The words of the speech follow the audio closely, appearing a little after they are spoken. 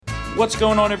What's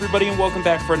going on, everybody, and welcome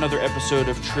back for another episode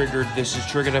of Triggered. This is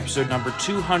Triggered episode number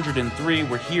 203.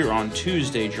 We're here on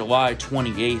Tuesday, July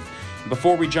 28th.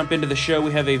 Before we jump into the show,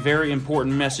 we have a very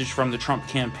important message from the Trump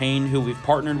campaign, who we've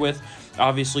partnered with.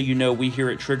 Obviously, you know we here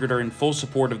at Triggered are in full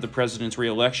support of the president's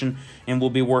re-election, and we'll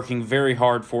be working very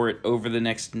hard for it over the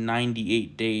next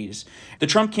 98 days. The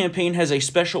Trump campaign has a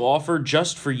special offer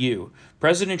just for you.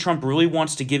 President Trump really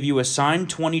wants to give you a signed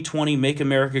 2020 Make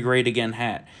America Great Again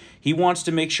hat. He wants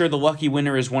to make sure the lucky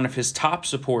winner is one of his top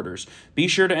supporters. Be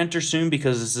sure to enter soon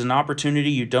because this is an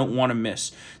opportunity you don't want to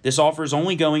miss. This offer is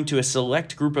only going to a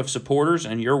select group of supporters,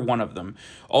 and you're one of them.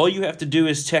 All you have to do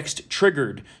is text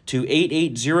TRIGGERED to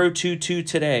 88022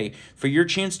 today for your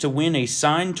chance to win a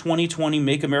signed 2020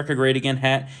 Make America Great Again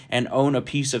hat and own a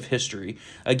piece of history.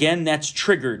 Again, that's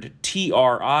TRIGGERED,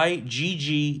 TRIGGERED,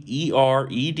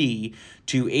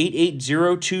 to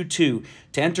 88022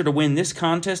 to enter to win this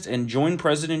contest and join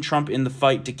President Trump in the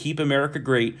fight to keep America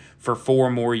great for 4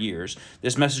 more years.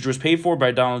 This message was paid for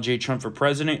by Donald J. Trump for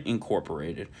President,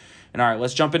 Incorporated. And all right,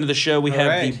 let's jump into the show. We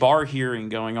have the Barr hearing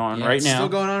going on right now. Still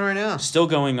going on right now. Still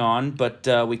going on, but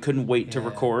we couldn't wait to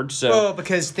record. So. Well,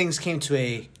 because things came to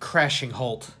a crashing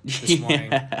halt this morning.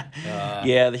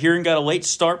 The hearing got a late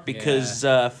start because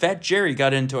Fat Jerry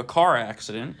got into a car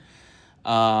accident.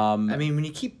 I mean, when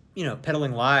you keep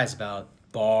peddling lies about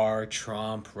Barr,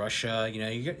 Trump, Russia,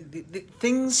 you get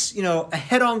things, a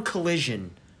head-on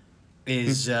collision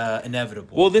is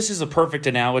inevitable. Well, this is a perfect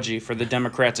analogy for the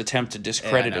Democrats' attempt to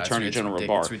discredit Attorney General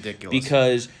Barr. It's ridiculous.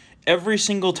 Because every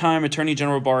single time Attorney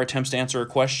General Barr attempts to answer a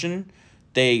question,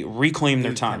 they reclaim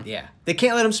their time. Yeah. They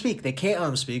can't let him speak. They can't let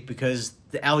him speak because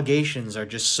the allegations are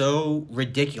just so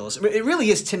ridiculous. I mean, it really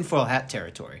is tinfoil hat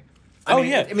territory. I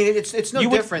mean, it's no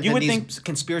different than these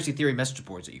conspiracy theory message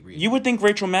boards that you read. You would think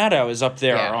Rachel Maddow is up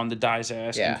there on the dice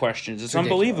asking questions. It's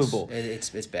unbelievable. It's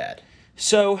bad.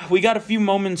 So we got a few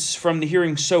moments from the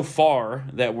hearing so far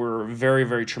that were very,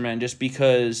 very tremendous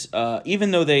because even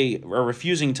though they are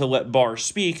refusing to let Barr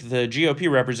speak, the GOP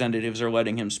representatives are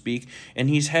letting him speak, and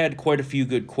he's had quite a few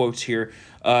good quotes here.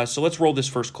 So let's roll this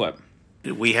first clip.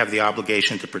 We have the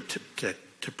obligation to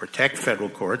protect federal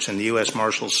courts, and the U.S.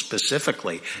 Marshals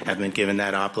specifically have been given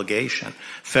that obligation.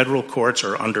 Federal courts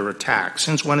are under attack.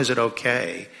 Since when is it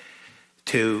okay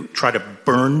to try to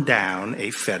burn down a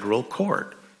federal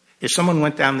court? If someone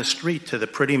went down the street to the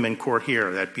Prettyman Court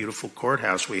here, that beautiful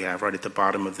courthouse we have right at the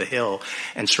bottom of the hill,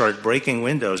 and started breaking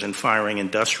windows and firing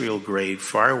industrial-grade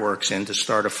fireworks in to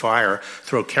start a fire,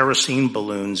 throw kerosene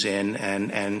balloons in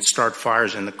and start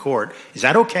fires in the court, is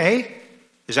that okay?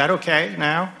 Is that okay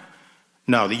now?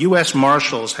 No, the U.S.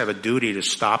 Marshals have a duty to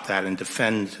stop that and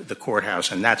defend the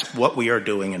courthouse, and that's what we are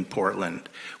doing in Portland.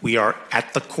 We are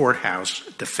at the courthouse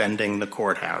defending the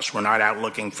courthouse. We're not out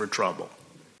looking for trouble.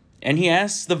 And he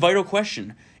asks the vital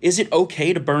question, is it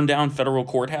okay to burn down federal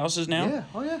courthouses now? Yeah,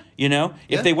 oh yeah.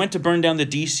 If they went to burn down the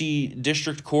D.C.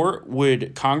 District Court,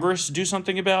 would Congress do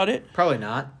something about it? Probably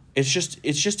not. It's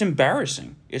just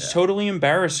embarrassing. It's totally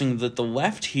embarrassing that the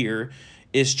left here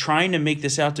is trying to make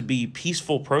this out to be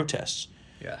peaceful protests.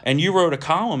 Yeah. And you wrote a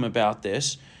column about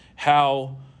this,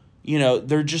 how, they're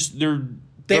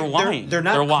lying. They're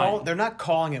not lying. They're not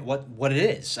calling it what it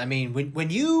is. I mean, when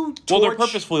you torch, well, they're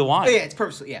purposefully lying. Oh, yeah, it's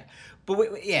purposely, yeah. But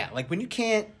like when you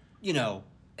can't,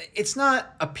 it's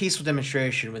not a peaceful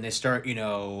demonstration when they start,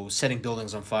 setting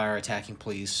buildings on fire, attacking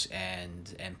police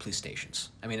and police stations.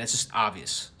 I mean, that's just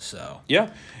obvious. So yeah,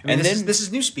 this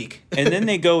is newspeak. And then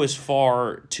they go as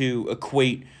far to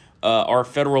equate our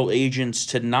federal agents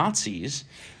to Nazis,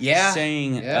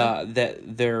 saying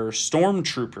that they're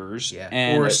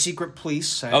stormtroopers or secret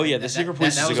police. The secret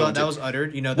police that was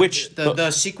uttered. The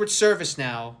Secret Service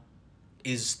now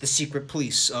is the secret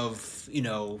police of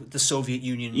the Soviet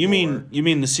Union. You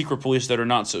mean the secret police that are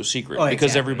not so secret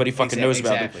because everybody fucking knows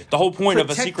about them. The whole point of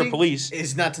a secret police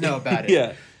is not to know about it.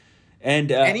 Yeah,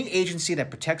 and any agency that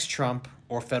protects Trump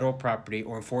or federal property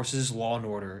or enforces law and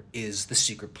order is the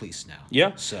secret police now.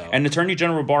 Yeah. And Attorney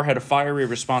General Barr had a fiery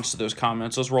response to those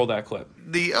comments. Let's roll that clip.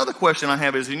 The other question I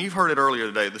have is, and you've heard it earlier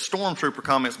today, the stormtrooper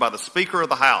comments by the Speaker of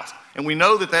the House. And we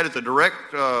know that is a direct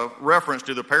reference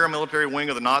to the paramilitary wing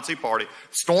of the Nazi Party.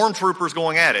 Stormtroopers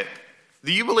going at it.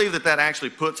 Do you believe that actually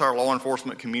puts our law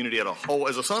enforcement community at a whole?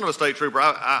 As a son of a state trooper,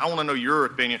 I want to know your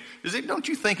opinion. Don't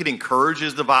you think it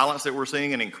encourages the violence that we're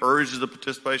seeing and encourages the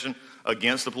participation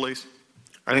against the police?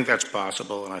 I think that's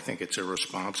possible, and I think it's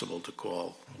irresponsible to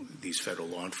call these federal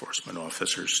law enforcement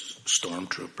officers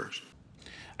stormtroopers.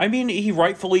 I mean, he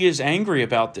rightfully is angry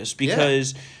about this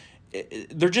because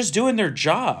they're just doing their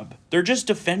job. They're just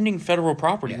defending federal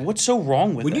property. What's so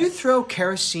wrong with that? When you throw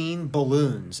kerosene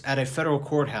balloons at a federal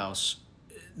courthouse,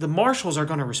 the marshals are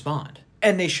going to respond.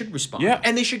 And they should respond. Yeah.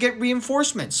 And they should get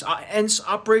reinforcements. Hence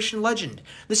Operation Legend.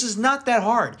 This is not that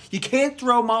hard. You can't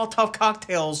throw Molotov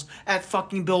cocktails at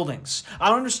fucking buildings. I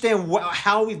don't understand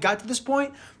how we've got to this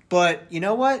point, but you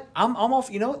know what? I'm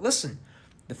off. You know what? Listen.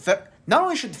 Not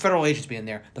only should the federal agents be in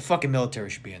there, the fucking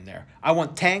military should be in there. I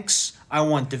want tanks. I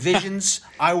want divisions.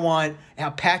 I want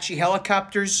Apache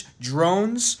helicopters,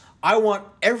 drones. I want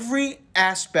every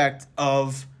aspect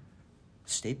of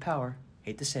state power.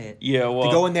 Hate to say it. Yeah, well,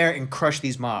 to go in there and crush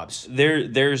these mobs.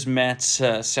 There's Matt's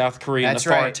South Korean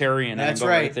authoritarian angle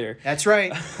right there. That's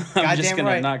right. I'm just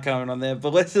gonna not comment on that.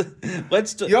 But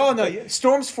let's. You all know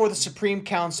storms for the Supreme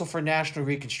Council for National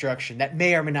Reconstruction that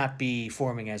may or may not be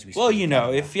forming as we speak. Well, you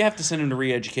know, if you have to send them to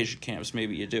re-education camps,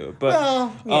 maybe you do it.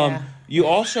 But you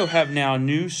also have now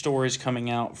new stories coming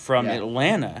out from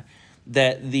Atlanta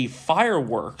that the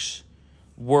fireworks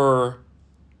were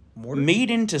made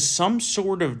into some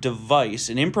sort of device,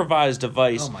 an improvised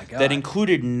device that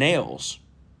included nails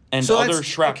and other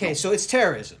shrapnel. Okay, so it's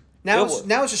terrorism. Now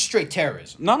it's just straight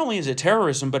terrorism. Not only is it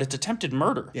terrorism, but it's attempted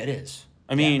murder. Yeah, it is.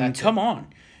 I mean, come on.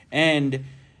 And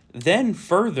then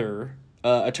further,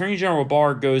 Attorney General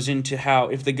Barr goes into how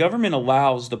if the government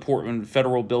allows the Portland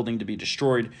federal building to be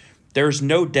destroyed, there's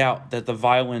no doubt that the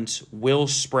violence will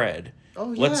spread.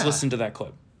 Oh, yeah. Let's listen to that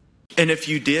clip. And if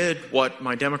you did what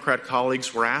my Democrat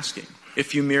colleagues were asking,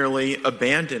 if you merely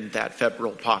abandoned that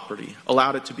federal property,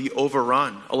 allowed it to be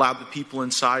overrun, allowed the people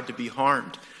inside to be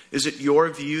harmed, is it your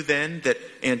view then that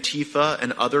Antifa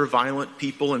and other violent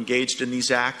people engaged in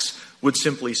these acts would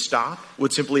simply stop,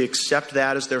 would simply accept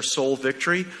that as their sole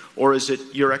victory? Or is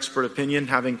it your expert opinion,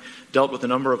 having dealt with a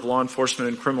number of law enforcement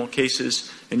and criminal cases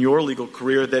in your legal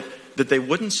career, that they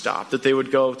wouldn't stop, that they would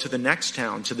go to the next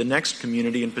town, to the next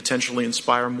community, and potentially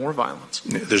inspire more violence?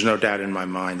 There's no doubt in my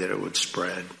mind that it would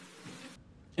spread.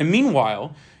 And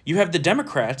meanwhile, you have the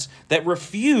Democrats that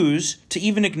refuse to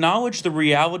even acknowledge the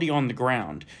reality on the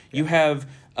ground. You have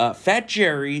Fat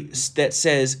Jerry that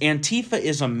says Antifa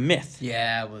is a myth.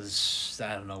 Yeah,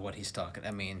 I don't know what he's talking.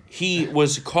 I mean, he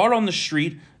was caught on the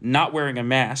street not wearing a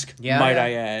mask, might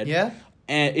I add. Yeah.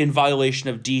 In violation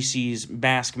of DC's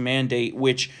mask mandate,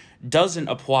 which doesn't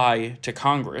apply to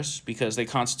Congress because they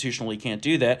constitutionally can't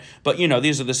do that. But, you know,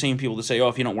 these are the same people that say,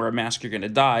 if you don't wear a mask, you're going to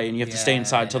die, and you have to stay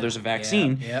inside until there's a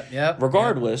vaccine.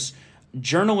 Regardless,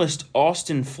 journalist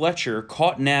Austin Fletcher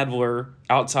caught Nadler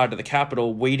outside of the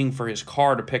Capitol waiting for his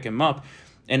car to pick him up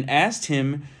and asked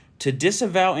him to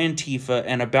disavow Antifa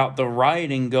and about the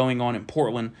rioting going on in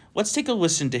Portland. Let's take a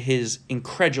listen to his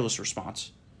incredulous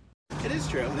response. It is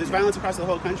true. There's violence across the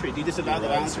whole country. Do you disavow the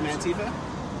violence from Antifa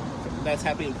that's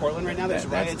happening in Portland right now? There's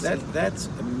riots. That's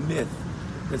a myth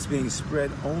that's being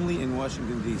spread only in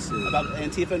Washington, D.C. About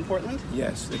Antifa in Portland?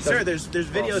 Yes. Sir, there's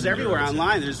videos everywhere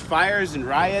online. There's fires and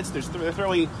riots. They're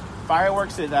throwing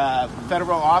fireworks at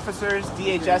federal officers.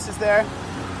 DHS is there.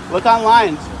 Look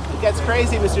online. It gets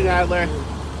crazy, Mr. Nadler.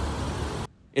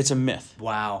 It's a myth.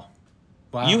 Wow.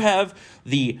 You have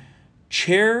the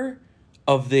chair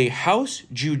of the House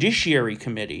Judiciary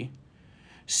Committee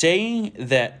saying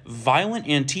that violent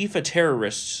Antifa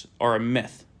terrorists are a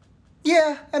myth.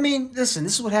 Yeah, I mean, listen,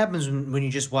 this is what happens when you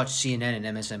just watch CNN and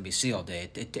MSNBC all day.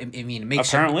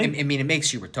 It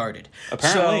makes you retarded.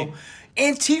 Apparently. So,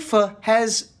 Antifa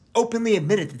has openly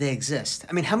admitted that they exist.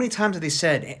 I mean, how many times have they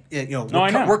said,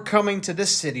 we're coming to this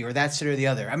city or that city or the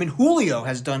other? I mean, Julio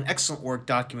has done excellent work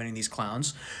documenting these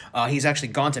clowns. He's actually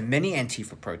gone to many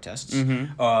Antifa protests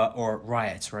or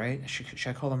riots, right? Should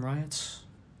I call them riots?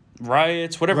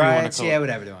 Riots, whatever you want to call it. Yeah,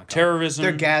 whatever they want to call Terrorism. it.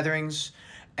 They're gatherings,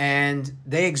 and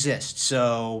they exist.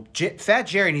 So Fat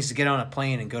Jerry needs to get on a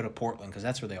plane and go to Portland because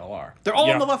that's where they all are. They're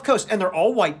all on the left coast, and they're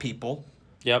all white people.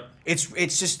 Yep.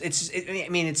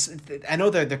 I know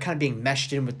they're kind of being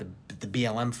meshed in with the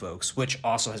BLM folks, which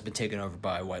also has been taken over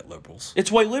by white liberals.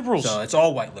 It's white liberals. So it's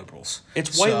all white liberals.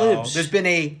 It's white libs. There's been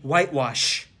a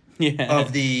whitewash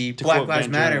of the Black Lives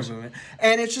Matter movement.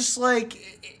 And it's just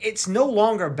like, it's no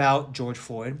longer about George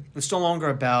Floyd. It's no longer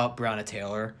about Breonna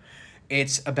Taylor.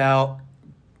 It's about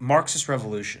Marxist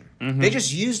revolution. Mm-hmm. They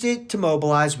just used it to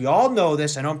mobilize. We all know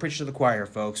this. I know I'm preaching to the choir,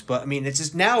 folks, but I mean, it's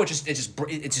just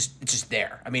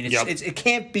there. I mean, it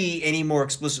can't be any more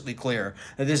explicitly clear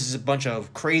that this is a bunch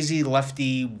of crazy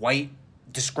lefty white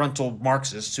disgruntled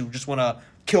Marxists who just want to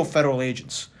kill federal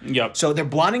agents. Yep. So they're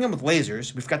blinding them with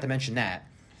lasers. We forgot to mention that.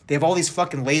 They have all these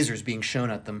fucking lasers being shown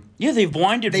at them. Yeah, they've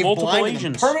blinded multiple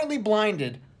agents. Permanently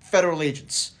blinded federal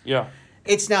agents. Yeah.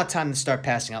 It's now time to start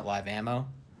passing out live ammo.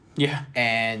 Yeah.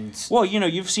 And well,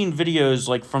 you've seen videos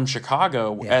like from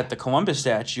Chicago at the Columbus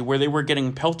statue where they were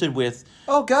getting pelted with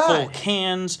full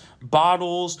cans,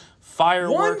 bottles,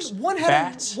 fireworks,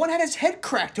 bats. One had his head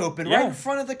cracked open right in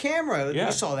front of the camera.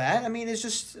 You saw that. I mean, it's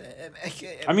just...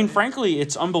 frankly,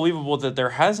 it's unbelievable that there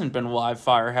hasn't been live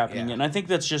fire happening. And I think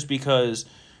that's just because...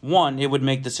 One, it would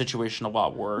make the situation a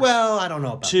lot worse. Well, I don't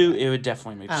know about Two, that. It would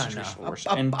definitely make the situation worse.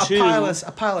 And two...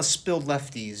 A pile of spilled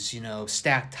lefties,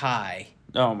 stacked high.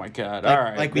 Oh, my God. All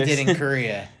right. Like we did in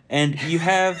Korea. And you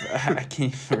have... I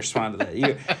can't even respond to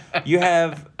that. You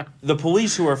have the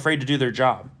police who are afraid to do their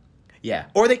job. Yeah.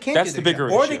 Or they can't That's do their the bigger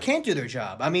job. Or issue. They can't do their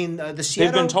job. I mean, the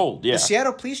Seattle... They've been told, The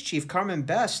Seattle police chief, Carmen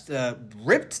Best,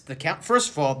 ripped the...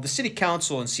 First of all, the city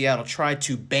council in Seattle tried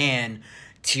to ban...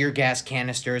 tear gas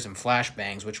canisters and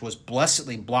flashbangs, which was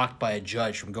blessedly blocked by a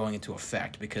judge from going into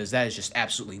effect because that is just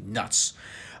absolutely nuts.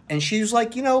 And she was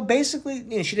like,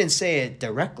 basically, she didn't say it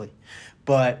directly,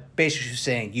 but basically she was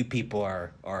saying, you people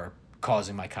are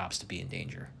causing my cops to be in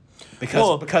danger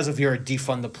because of your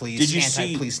defund the police,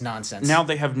 anti-police nonsense. Now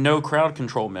they have no crowd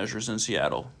control measures in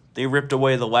Seattle. They ripped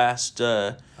away the last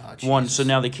one, so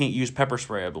now they can't use pepper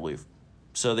spray, I believe.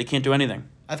 So they can't do anything.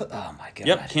 Oh my God.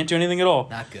 Yep, can't do anything at all.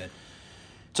 Not good.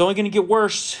 It's only going to get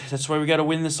worse. That's why we got to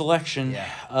win this election.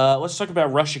 Yeah. Let's talk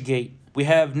about Russiagate.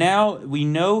 We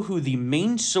know who the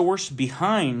main source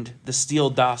behind the Steele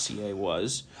dossier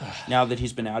was now that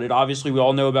he's been outed. Obviously, we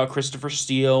all know about Christopher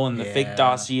Steele and the fake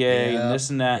dossier and this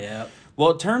and that. Yep.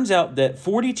 Well, it turns out that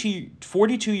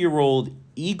 42-year-old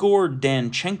Igor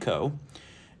Danchenko,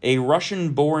 a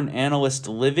Russian-born analyst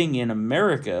living in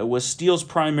America, was Steele's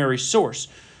primary source.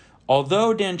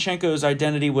 Although Danchenko's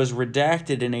identity was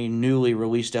redacted in a newly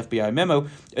released FBI memo,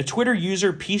 a Twitter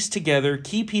user pieced together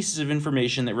key pieces of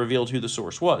information that revealed who the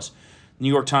source was. The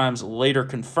New York Times later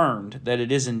confirmed that it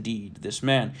is indeed this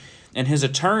man. And his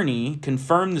attorney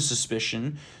confirmed the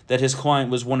suspicion that his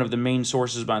client was one of the main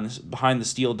sources behind the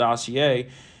Steele dossier.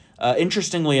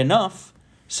 Interestingly enough,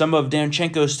 some of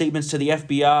Danchenko's statements to the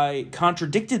FBI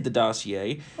contradicted the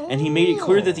dossier, and he made it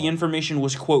clear that the information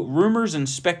was, quote, rumors and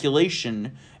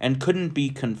speculation and couldn't be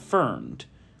confirmed.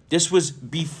 This was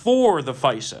before the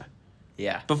FISA.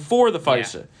 Yeah. Before the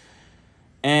FISA. Yeah.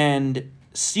 And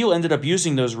Steele ended up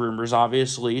using those rumors,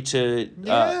 obviously, to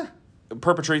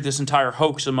perpetrate this entire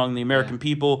hoax among the American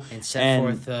people. And set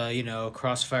forth,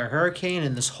 Crossfire Hurricane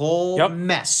and this whole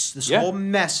mess. This whole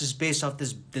mess is based off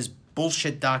this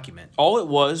bullshit document. All it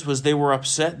was they were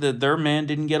upset that their man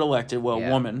didn't get elected. Well,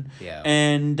 woman. Yeah.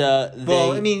 And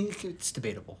it's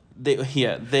debatable.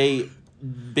 They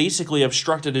basically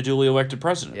obstructed a duly elected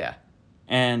president. Yeah.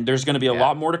 And there's going to be a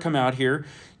lot more to come out here.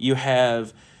 You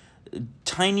have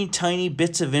tiny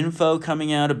bits of info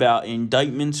coming out about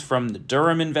indictments from the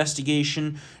Durham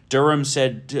investigation. Barr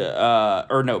said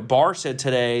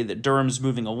today that Durham's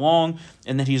moving along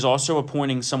and that he's also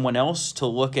appointing someone else to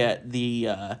look at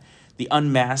the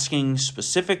unmasking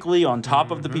specifically on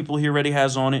top of the people he already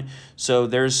has on it. So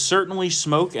there's certainly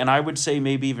smoke, and I would say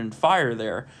maybe even fire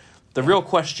there. The real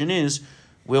question is,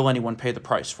 will anyone pay the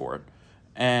price for it?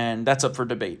 And that's up for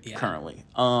debate currently.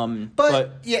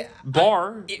 But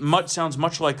Barr sounds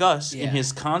much like us in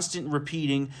his constant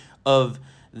repeating of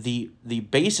the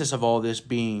basis of all this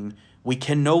being we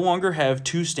can no longer have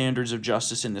two standards of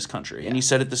justice in this country. And he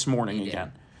said it this morning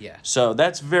again. Yeah. So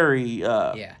that's very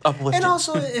uplifting. And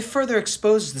also, it further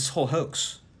exposes this whole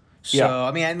hoax. So,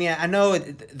 I know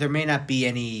there may not be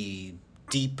any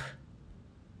deep,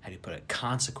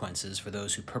 consequences for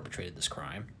those who perpetrated this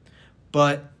crime.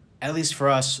 But at least for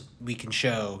us, we can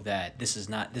show that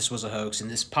this was a hoax, and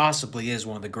this possibly is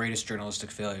one of the greatest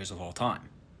journalistic failures of all time.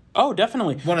 Oh,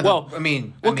 definitely.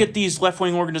 Look at these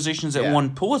left-wing organizations that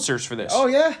won Pulitzers for this. Oh,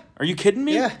 yeah. Are you kidding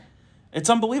me? Yeah. It's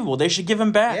unbelievable. They should give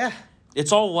them back. Yeah.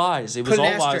 It's all lies. It was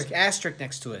all lies. Asterisk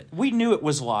next to it. We knew it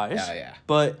was lies. Yeah.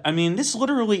 But, this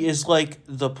literally is like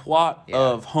the plot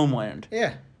of Homeland.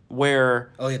 Yeah.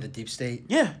 Where... Oh, yeah, the deep state?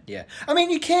 Yeah. Yeah.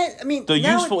 You can't... The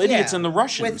useful idiots and the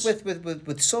Russians.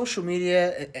 With social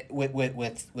media,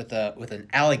 with an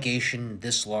allegation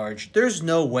this large, there's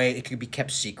no way it could be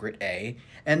kept secret, A.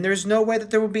 And there's no way that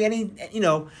there would be any,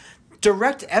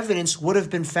 direct evidence would have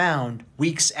been found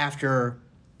weeks after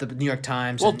the New York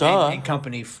Times and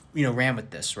company, ran with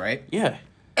this, right? Yeah.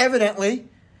 Evidently,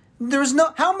 there was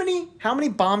no... How many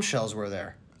bombshells were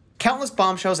there? Countless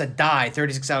bombshells that died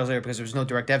 36 hours later because there was no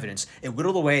direct evidence. It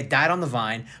whittled away, it died on the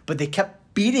vine, but they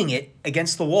kept beating it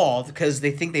against the wall because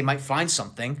they think they might find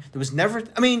something. There was never...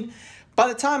 by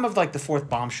the time of, the fourth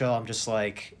bombshell, I'm just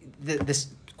like... This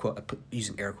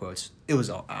using air quotes. It was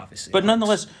all obviously. But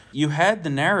nonetheless, you had the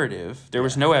narrative. There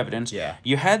was no evidence. Yeah.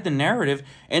 You had the narrative,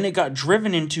 and it got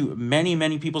driven into many,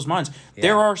 many people's minds. Yeah.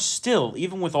 There are still,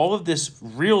 even with all of this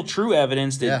real, true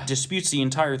evidence that disputes the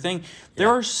entire thing, there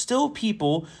are still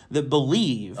people that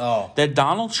believe that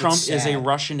Donald Trump is a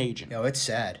Russian agent. It's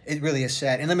sad. It really is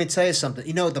sad. And let me tell you something.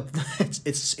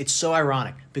 It's so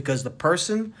ironic because the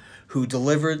person who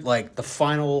delivered the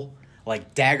final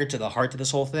dagger to the heart to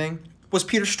this whole thing was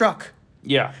Peter Strzok.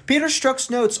 Yeah. Peter Strzok's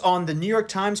notes on the New York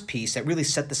Times piece that really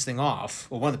set this thing off,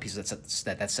 one of the pieces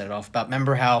that set it off, about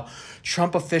remember how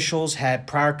Trump officials had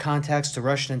prior contacts to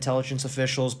Russian intelligence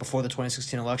officials before the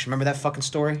 2016 election. Remember that fucking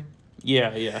story?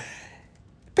 Yeah.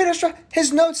 Peter Strzok,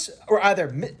 his notes were either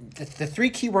the three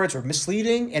key words were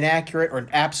misleading, inaccurate, or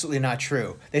absolutely not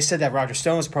true. They said that Roger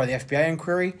Stone was part of the FBI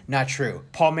inquiry. Not true.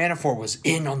 Paul Manafort was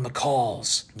in on the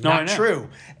calls. Not true.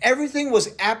 Everything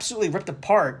was absolutely ripped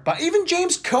apart. But even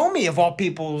James Comey, of all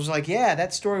people, was like, "Yeah,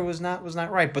 that story was not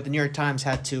right." But the New York Times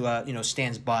had to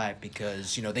stands by it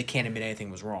because they can't admit anything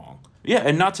was wrong. Yeah,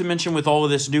 and not to mention with all of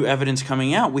this new evidence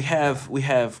coming out, we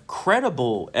have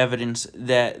credible evidence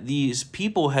that these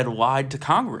people had lied to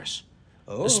Congress,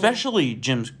 especially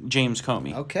James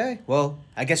Comey. Okay, well,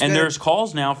 I guess. And there's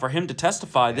calls now for him to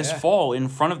testify this fall in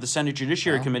front of the Senate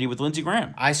Judiciary Committee with Lindsey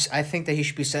Graham. I think that he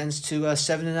should be sentenced to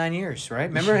 7 to 9 years.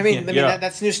 Right? Remember,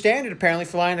 that's the new standard apparently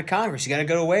for lying to Congress. You got to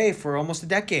go away for almost a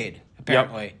decade.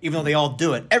 Apparently, even though they all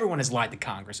do it, everyone has lied to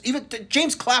Congress. Even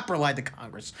James Clapper lied to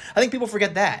Congress. I think people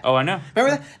forget that. Oh, I know.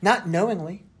 Remember that? Not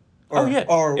knowingly. Or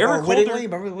wittingly.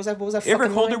 Remember, was that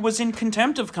Eric Holder was in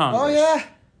contempt of Congress. Oh yeah.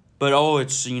 But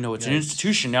it's an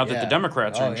institution now that the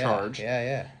Democrats are in charge.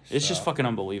 Yeah. It's just fucking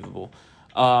unbelievable.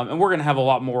 And we're gonna have a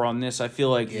lot more on this. I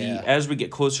feel like as we get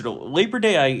closer to Labor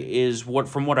Day, is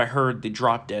from what I heard, the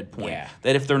drop dead point. Yeah.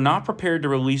 That if they're not prepared to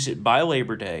release it by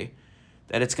Labor Day,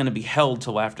 that it's going to be held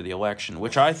till after the election,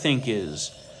 which I think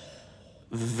is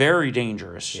very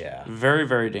dangerous. Yeah. Very,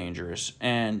 very dangerous.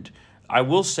 And I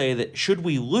will say that should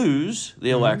we lose the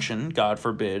election, God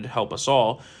forbid, help us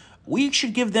all, we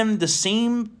should give them the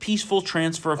same peaceful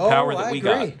transfer of power that we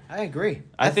got. I agree.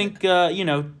 I think, give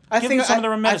them some of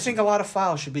their own medicine. I think a lot of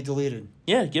files should be deleted.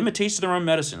 Yeah, give them a taste of their own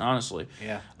medicine, honestly.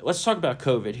 Yeah. Let's talk about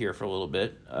COVID here for a little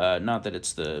bit. Not that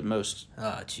it's the most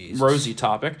rosy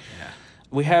topic. Yeah.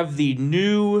 We have the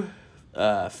new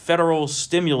federal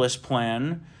stimulus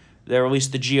plan, or at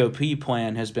least the GOP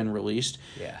plan has been released.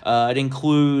 Yeah. It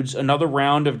includes another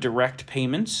round of direct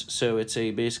payments, so it's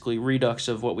a basically redux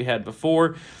of what we had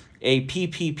before, a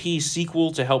PPP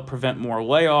sequel to help prevent more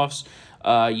layoffs.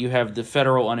 You have the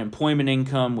federal unemployment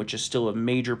income, which is still a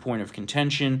major point of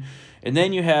contention. And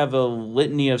then you have a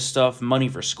litany of stuff, money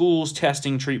for schools,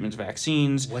 testing, treatments,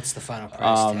 vaccines. What's the final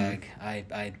price tag?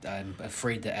 I'm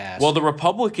afraid to ask. Well, the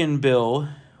Republican bill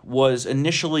was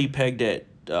initially pegged at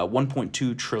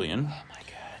 $1.2 trillion. Oh, my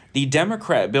God. The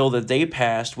Democrat bill that they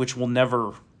passed, which will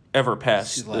never, ever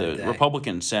pass the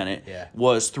Republican Senate,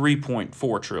 was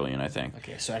 $3.4 trillion, I think.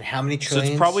 Okay, so and how many trillions?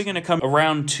 So it's probably going to come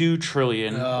around $2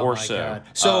 trillion or so. God.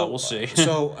 So we'll see.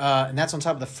 So and that's on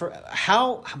top of the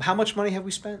how much money have we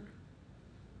spent?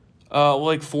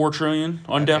 Like $4 trillion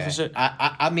on deficit.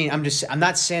 I mean, I'm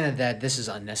not saying that this is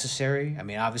unnecessary. I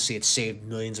mean, obviously, it saved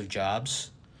millions of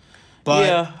jobs.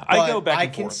 But I go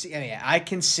back and forth. I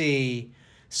can see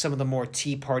some of the more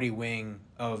Tea Party wing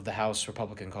of the House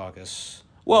Republican caucus.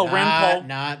 Well, Rand Paul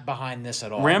not behind this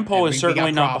at all. Rand Paul is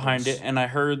certainly not behind it, and I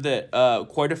heard that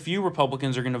quite a few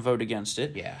Republicans are going to vote against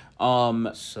it. Yeah.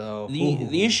 So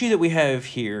the issue that we have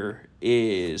here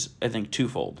is, I think,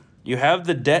 twofold. You have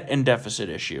the debt and deficit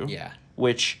issue,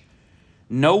 which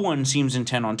no one seems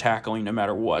intent on tackling no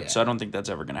matter what, so I don't think that's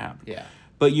ever going to happen. Yeah.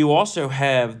 But you also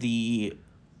have the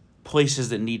places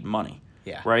that need money,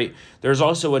 right? There's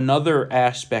also another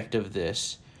aspect of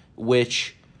this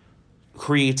which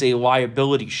creates a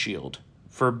liability shield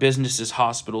for businesses,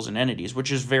 hospitals, and entities,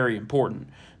 which is very important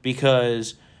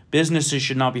because businesses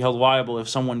should not be held liable if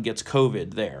someone gets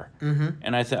COVID there. Mm-hmm.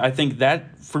 And I think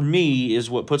that, for me, is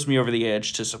what puts me over the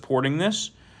edge to supporting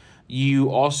this.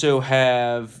 You also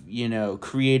have,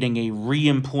 creating a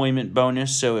re-employment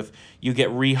bonus. So if you get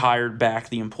rehired back,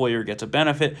 the employer gets a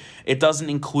benefit. It doesn't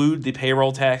include the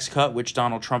payroll tax cut, which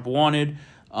Donald Trump wanted.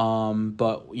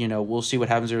 But, we'll see what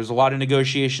happens. There's a lot of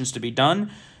negotiations to be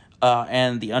done.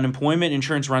 And the unemployment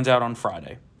insurance runs out on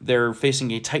Friday. They're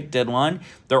facing a tight deadline.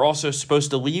 They're also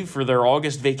supposed to leave for their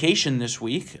August vacation this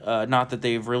week. Not that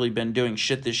they've really been doing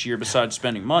shit this year besides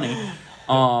spending money.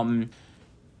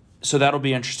 So that'll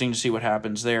be interesting to see what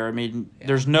happens there. I mean,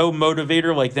 there's no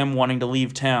motivator like them wanting to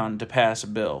leave town to pass a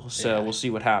bill. So we'll see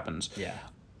what happens. Yeah.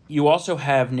 you also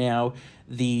have now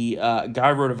the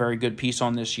guy wrote a very good piece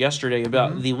on this yesterday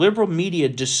about the liberal media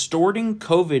distorting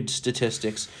COVID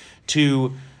statistics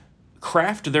to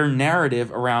craft their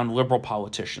narrative around liberal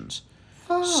politicians.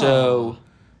 So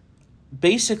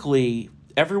basically,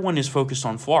 everyone is focused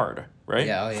on Florida, right?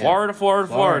 Yeah, oh, yeah.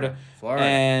 Florida.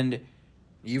 And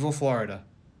evil Florida.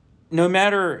 No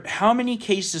matter how many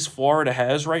cases Florida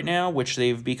has right now, which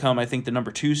they've become, I think, the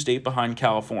number 2 state behind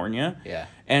California. Yeah.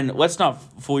 And let's not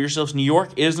fool yourselves. New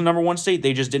York is the number 1 state.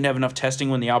 They just didn't have enough testing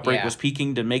when the outbreak was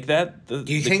peaking to make that the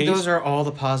Do you think case. Those are all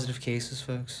the positive cases,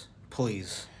 folks?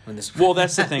 Please. Well,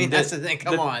 that's the thing. That's the thing.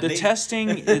 Come on. The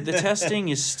testing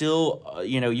is still,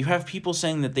 you have people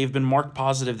saying that they've been marked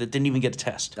positive that didn't even get a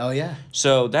test. Oh, yeah.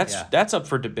 So that's up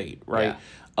for debate, right?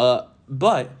 Yeah.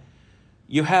 But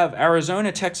you have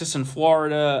Arizona, Texas, and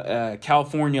Florida,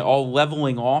 California all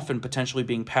leveling off and potentially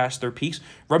being past their peaks.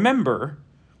 Remember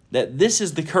that this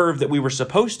is the curve that we were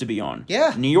supposed to be on.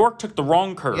 Yeah. New York took the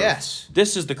wrong curve. Yes.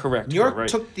 This is the correct New York curve, right?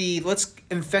 took the let's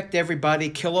infect everybody,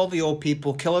 kill all the old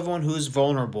people, kill everyone who's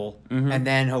vulnerable, and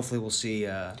then hopefully we'll see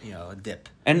a dip.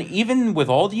 And even with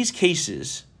all these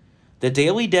cases, the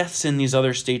daily deaths in these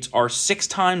other states are 6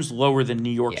 times lower than New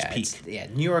York's peak.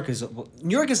 New York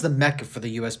is the mecca for the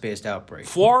U.S.-based outbreak.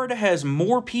 Florida has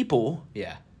more people,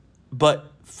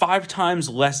 but 5 times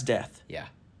less death. Yeah.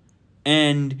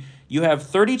 And you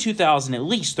have at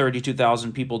least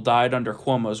 32,000 people died under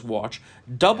Cuomo's watch,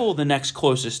 double the next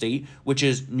closest state, which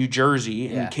is New Jersey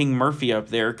and King Murphy up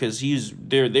there, because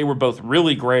they were both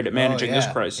really great at managing this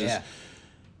crisis. Yeah.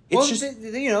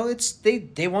 It's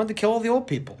they wanted to kill all the old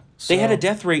people. So. They had a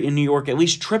death rate in New York at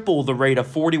least triple the rate of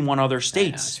 41 other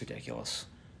states. It's ridiculous.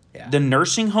 Yeah. The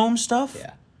nursing home stuff?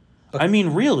 Yeah. I mean,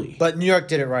 really. But New York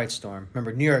did it right, Storm.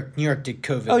 Remember, New York did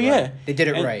COVID right. Oh, yeah. They did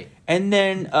it right. And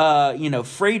then,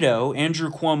 Fredo, Andrew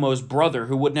Cuomo's brother,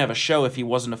 who wouldn't have a show if he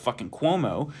wasn't a fucking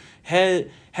Cuomo,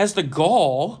 has the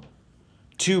gall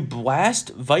to blast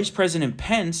Vice President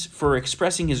Pence for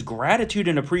expressing his gratitude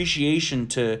and appreciation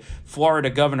to Florida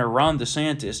Governor Ron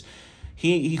DeSantis.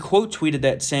 He quote tweeted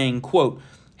that saying, quote,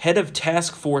 "Head of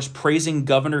task force praising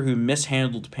governor who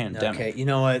mishandled pandemic." Okay, you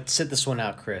know what? Sit this one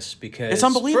out, Chris, because it's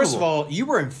unbelievable. First of all, you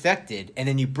were infected, and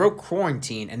then you broke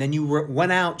quarantine, and then you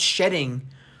went out shedding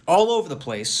all over the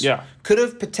place. Yeah. Could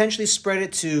have potentially spread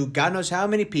it to God knows how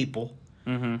many people.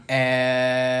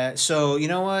 Mm-hmm. So, you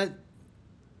know what?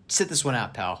 Sit this one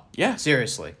out, pal. Yeah.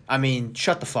 Seriously. I mean,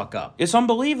 shut the fuck up. It's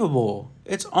unbelievable.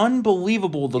 It's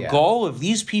unbelievable the gall of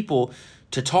these people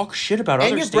to talk shit about other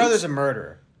states. And your brother's a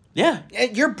murderer. Yeah.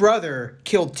 Your brother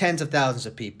killed tens of thousands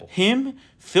of people. Him,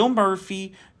 Phil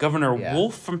Murphy, Governor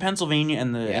Wolf from Pennselsvania,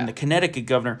 and the Connecticut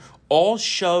governor all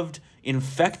shoved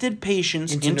infected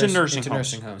patients into nursing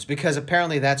homes. Because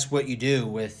apparently that's what you do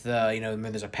with when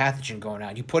there's a pathogen going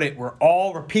on. You put it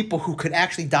where people who could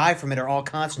actually die from it are all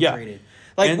concentrated. Yeah.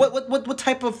 Like, what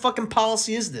type of fucking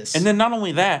policy is this? And then not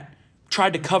only that,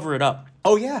 tried to cover it up.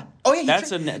 Oh yeah.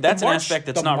 That's an aspect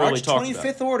that's not really talked about. The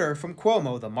March 25th order from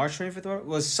Cuomo, the March 25th order,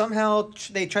 was somehow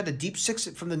they tried to deep six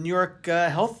it from the New York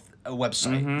health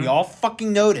website. Mm-hmm. We all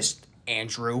fucking noticed,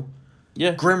 Andrew.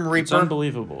 Yeah. Grim Reaper. It's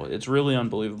unbelievable. It's really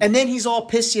unbelievable. And then he's all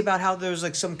pissy about how there's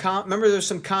like remember there's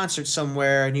some concert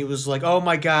somewhere and he was like, "Oh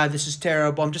my God, this is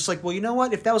terrible." I'm just like, well, you know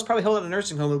what? If that was probably held at a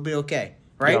nursing home, it would be okay,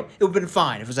 right? Yep. It would have been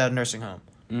fine if it was at a nursing home.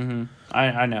 Mm-hmm.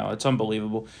 I know. It's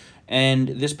unbelievable. And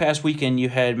this past weekend, you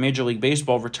had Major League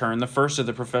Baseball return, the first of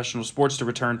the professional sports to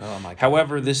return. Oh my God.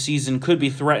 However, this season could be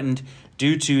threatened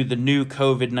due to the new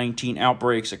COVID-19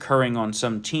 outbreaks occurring on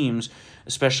some teams,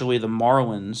 especially the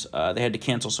Marlins. They had to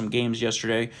cancel some games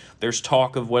yesterday. There's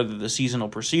talk of whether the season will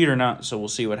proceed or not, so we'll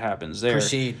see what happens there.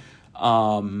 Proceed.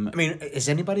 I mean, is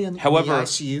anybody in the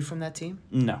ICU from that team?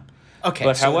 No. Okay,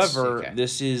 but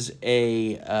this is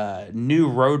a new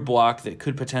roadblock that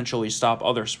could potentially stop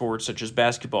other sports such as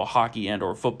basketball, hockey, and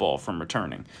or football from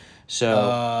returning.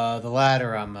 So the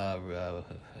latter, I'm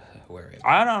wary of.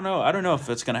 I don't know. I don't know if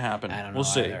it's going to happen. I don't know. We'll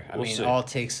see. Either. I mean, all it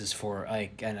takes is for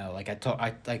like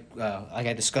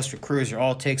I discussed with Cruiser.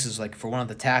 All it takes is like for one of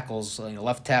the tackles,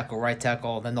 left tackle, right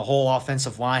tackle, then the whole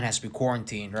offensive line has to be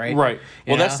quarantined, right? Right.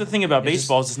 Well, that's the thing about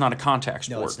baseball is it's not a contact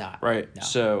sport. No, it's not. Right. No.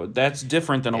 So that's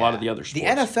different than a lot of the other sports.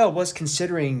 The NFL was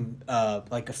considering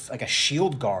like a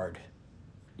shield guard.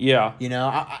 Yeah.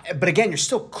 But again, you're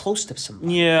still close to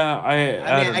somebody. Yeah,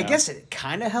 I mean, I guess it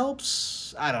kind of helps.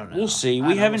 I don't know. We'll see.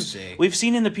 We've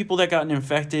seen in the people that gotten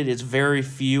infected, it's very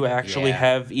few actually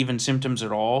have even symptoms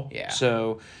at all. Yeah.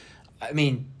 So, I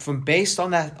mean, based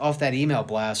on off that email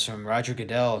blast from Roger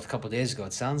Goodell a couple of days ago,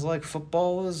 it sounds like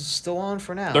football is still on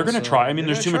for now. They're going to try. I mean,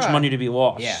 there's too much money to be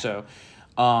lost. Yeah. So,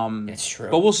 It's true.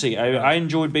 But we'll see. I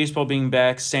enjoyed baseball being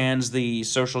back, sans the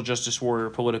social justice warrior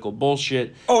political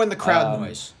bullshit. Oh, and the crowd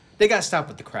noise. They got to stop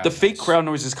with the crowd The noise. fake crowd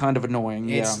noise is kind of annoying.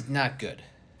 It's not good.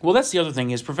 Well, that's the other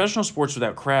thing is professional sports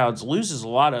without crowds loses a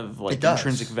lot of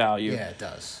intrinsic value. Yeah, it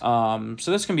does.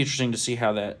 So that's gonna be interesting to see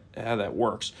how that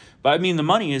works. But I mean, the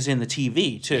money is in the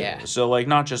TV too. Yeah. So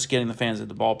not just getting the fans at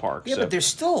the ballpark. Yeah, so. but there's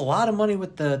still a lot of money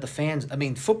with the fans. I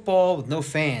mean, football with no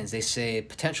fans, they say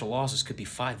potential losses could be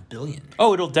 $5 billion.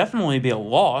 Oh, it'll definitely be a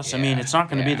loss. I mean, it's not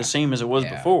going to be the same as it was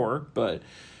before, but.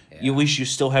 At least you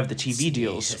still have the TV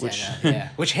deals, which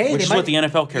which is what the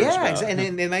NFL cares about. Yeah, and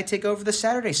then they might take over the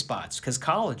Saturday spots because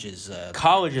college is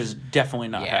definitely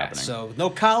not happening. So no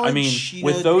college. I mean,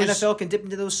 the NFL can dip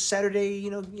into those Saturday.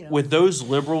 With those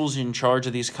liberals in charge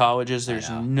of these colleges, there's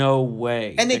no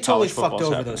way. And they totally fucked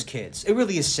over happening. those kids. It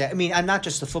really is sad. I mean, I'm not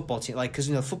just the football team, because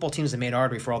the football team is the main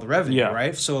artery for all the revenue,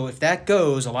 right? So if that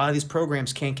goes, a lot of these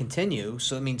programs can't continue.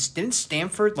 So I mean, didn't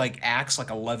Stanford axe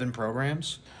 11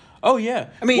 programs? Oh yeah.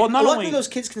 I mean, not luckily only those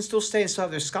kids can still stay and still have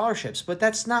their scholarships, but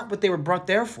that's not what they were brought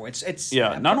there for. It's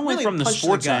not only from the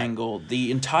sports angle,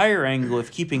 the entire angle of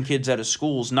keeping kids out of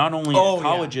schools, not only at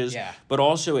colleges, but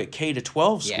also at K to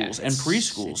 12 schools and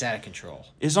preschools. It's out of control.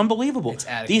 Is unbelievable. It's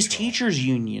out of These control. teachers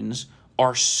unions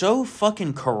are so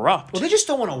fucking corrupt. Well, they just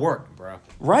don't want to work, bro.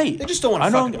 Right. They just don't want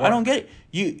to fucking work. I don't get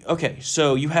it.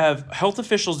 So you have health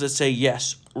officials that say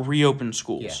yes, reopen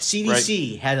schools. Yeah.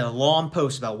 CDC had a long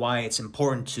post about why it's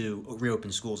important to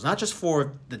reopen schools, not just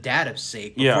for the data's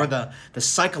sake, but for the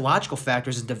psychological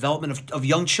factors and development of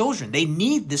young children. They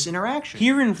need this interaction.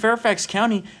 Here in Fairfax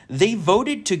County, they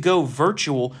voted to go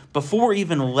virtual before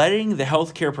even letting the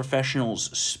healthcare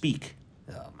professionals speak.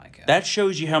 Oh my God. That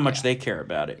shows you how much they care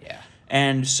about it. Yeah.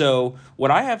 And so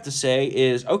what I have to say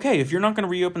is, okay, if you're not going to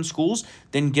reopen schools,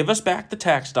 then give us back the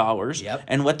tax dollars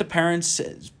and let the parents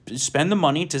spend the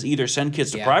money to either send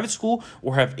kids to private school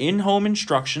or have in-home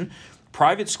instruction.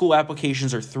 Private school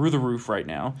applications are through the roof right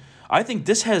now. I think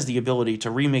this has the ability to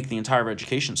remake the entire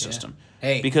education system.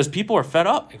 Hey, because people are fed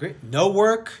up. I agree. No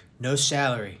work, no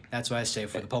salary. That's what I say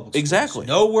for the public schools. Exactly.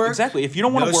 No work. Exactly. If you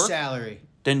don't want to work, salary.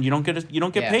 Then you don't get paid. You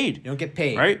don't get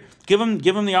paid. Right? Give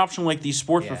them the option like these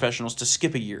sports professionals to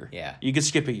skip a year. Yeah. You can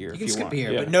skip a year if you want. You can skip a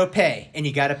year, but no pay. And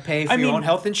you got to pay for your own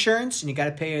health insurance, and you got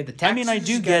to pay the taxes. I mean, I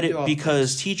do get it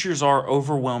because teachers are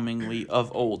overwhelmingly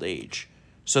of old age.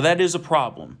 So that is a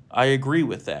problem. I agree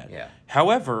with that. Yeah.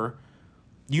 However,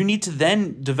 you need to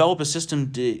then develop a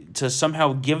system to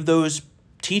somehow give those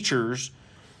teachers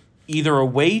either a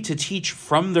way to teach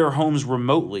from their homes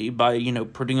remotely by,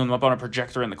 putting them up on a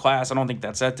projector in the class. I don't think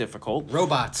that's that difficult.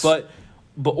 Robots.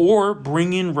 Or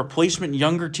bring in replacement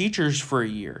younger teachers for a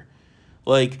year.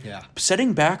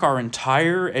 Setting back our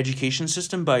entire education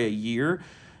system by a year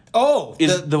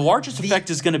the largest effect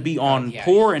is going to be on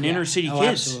poor and inner city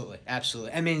kids.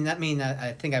 Absolutely.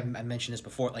 I think I mentioned this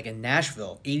before. Like in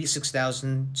Nashville,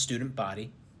 86,000 student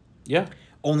body. Yeah.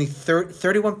 Only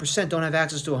 31% don't have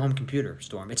access to a home computer,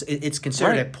 Storm. It's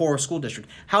considered a poor school district.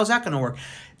 How's that going to work?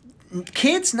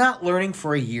 Kids not learning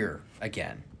for a year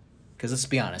again. Because let's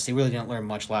be honest, they really didn't learn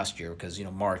much last year because,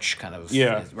 March kind of,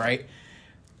 right?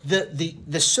 The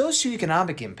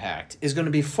socioeconomic impact is going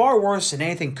to be far worse than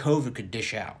anything COVID could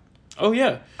dish out. Oh,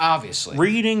 yeah. Obviously.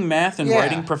 Reading, math, and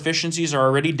writing proficiencies are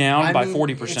already down by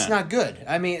 40%. It's not good.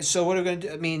 So what are we going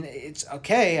to do? It's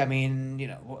okay.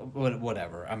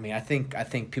 Whatever. I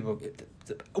think people...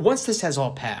 Once this has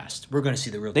all passed, we're going to see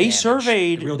the real damage. They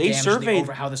surveyed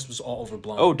over how this was all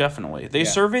overblown. Oh, definitely. They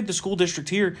surveyed the school district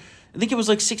here. I think it was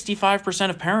 65%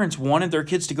 of parents wanted their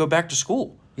kids to go back to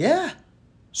school. Yeah.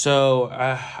 So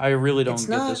I really don't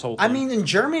get this whole thing. In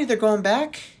Germany, they're going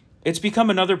back... It's become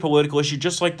another political issue,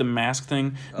 just like the mask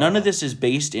thing. None of this is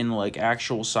based in,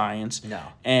 actual science. No.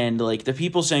 And, the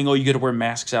people saying, you got to wear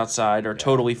masks outside are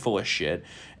totally full of shit.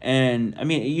 And,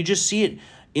 you just see it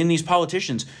in these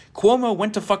politicians. Cuomo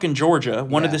went to fucking Georgia,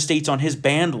 one of the states on his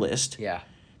banned list. Yeah.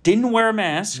 Didn't wear a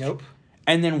mask. Nope.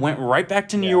 And then went right back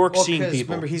to New York seeing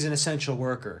people. Remember, he's an essential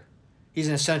worker. He's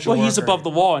an essential worker. Well, he's above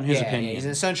the law in his opinion. Yeah, he's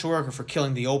an essential worker for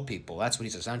killing the old people. That's what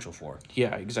he's essential for.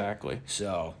 Yeah, exactly.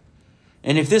 So...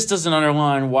 And if this doesn't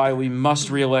underline why we must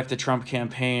reelect the Trump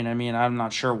campaign, I'm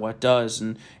not sure what does.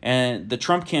 And the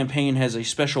Trump campaign has a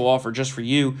special offer just for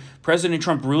you. President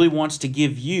Trump really wants to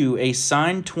give you a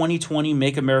signed 2020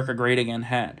 Make America Great Again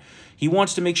hat. He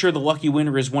wants to make sure the lucky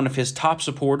winner is one of his top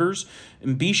supporters,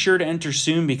 and be sure to enter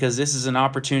soon because this is an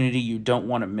opportunity you don't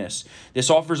want to miss. This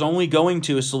offer is only going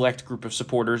to a select group of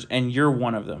supporters, and you're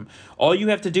one of them. All you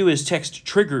have to do is text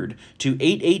TRIGGERED to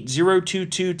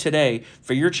 88022 today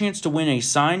for your chance to win a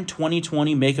signed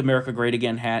 2020 Make America Great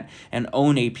Again hat and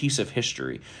own a piece of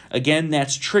history. Again,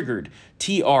 that's TRIGGERED,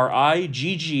 TRIGGERED,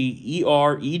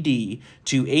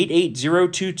 to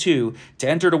 88022 to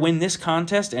enter to win this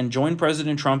contest and join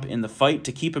President Trump in the fight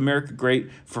to keep America great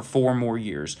for 4 more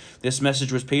years. This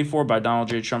message was paid for by Donald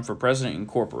J. Trump for President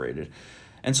Incorporated.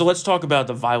 And so let's talk about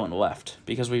the violent left,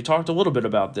 because we talked a little bit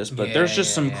about this, but there's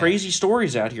just some crazy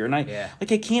stories out here, and I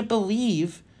can't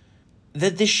believe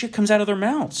that this shit comes out of their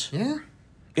mouths. Yeah.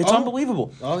 It's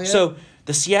unbelievable. Oh, yeah. So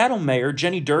the Seattle mayor,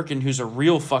 Jenny Durkin, who's a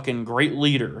real fucking great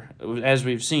leader, as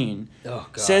we've seen,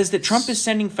 says that Trump is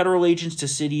sending federal agents to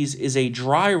cities is a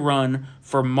dry run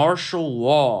for martial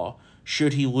law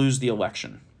should he lose the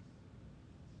election.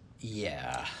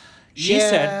 Yeah. She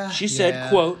said,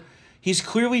 quote, he's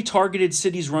clearly targeted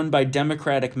cities run by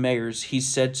Democratic mayors. He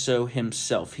said so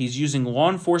himself. He's using law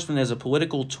enforcement as a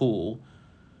political tool.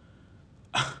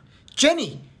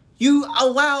 Jenny, you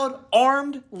allowed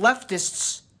armed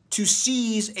leftists to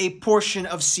seize a portion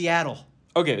of Seattle.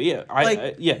 Okay,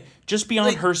 yeah, just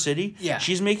beyond her city,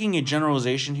 she's making a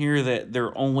generalization here that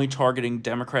they're only targeting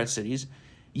Democrat cities.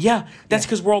 Yeah, that's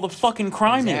because where all the fucking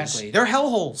crime is. They're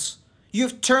hellholes.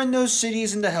 You've turned those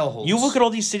cities into hellholes. You look at all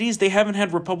these cities, they haven't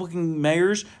had Republican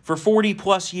mayors for 40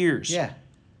 plus years. Yeah.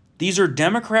 These are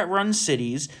Democrat-run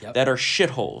cities that are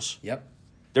shitholes. Yep.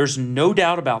 There's no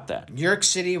doubt about that. New York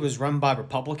City was run by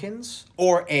Republicans,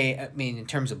 in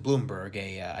terms of Bloomberg,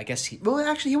 I guess he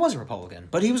was a Republican,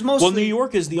 but he was mostly... Well, New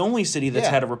York is the only city that's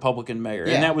had a Republican mayor,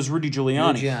 and that was Rudy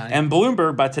Giuliani. And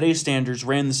Bloomberg, by today's standards,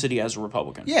 ran the city as a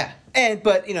Republican. Yeah,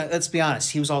 but let's be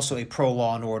honest, he was also a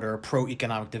pro-law and order,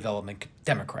 pro-economic development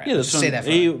Democrat. Yeah, say that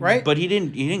right? But he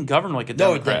didn't govern like a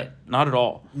Democrat. Not at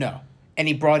all. No. And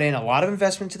he brought in a lot of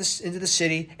investment into the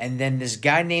city, and then this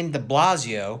guy named de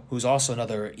Blasio, who's also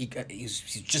another, he's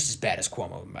just as bad as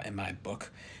Cuomo in my book,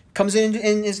 comes in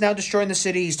and is now destroying the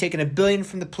city. He's taken $1 billion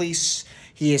from the police.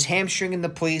 He is hamstringing the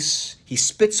police. He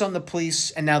spits on the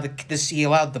police, and now he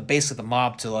allowed the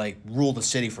mob to rule the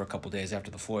city for a couple of days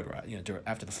after the Floyd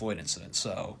after the Floyd incident.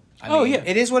 So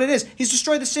it is what it is. He's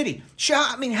destroyed the city.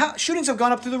 Shootings have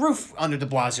gone up through the roof under de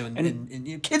Blasio,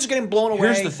 and kids are getting blown away.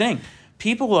 Here's the thing.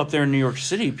 People up there in New York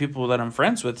City, people that I'm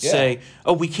friends with, say,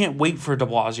 oh, we can't wait for de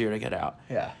Blasio to get out.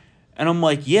 Yeah. And I'm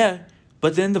like, yeah,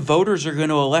 but then the voters are going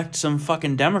to elect some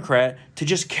fucking Democrat to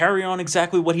just carry on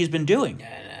exactly what he's been doing.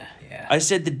 Yeah. I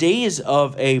said the days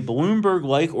of a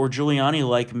Bloomberg-like or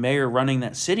Giuliani-like mayor running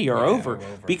that city are over.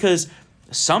 Because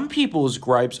some people's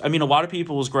gripes, a lot of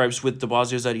people's gripes with de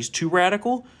Blasio is that he's too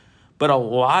radical. But a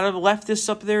lot of leftists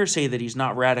up there say that he's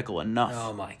not radical enough.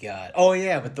 Oh, my God. Oh,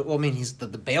 yeah, but the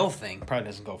bail thing probably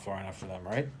doesn't go far enough for them,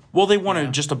 right? Well, they want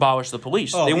to just abolish the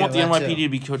police. They want the NYPD to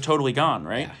be totally gone,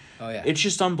 right? Yeah. Oh, yeah. It's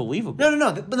just unbelievable.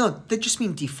 No, they just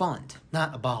mean defund,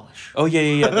 not abolish. Oh,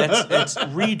 yeah. That's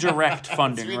redirect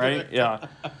funding, right? Yeah.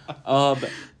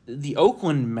 The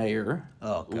Oakland mayor,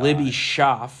 Libby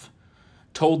Schaaf,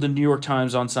 told the New York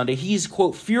Times on Sunday he's,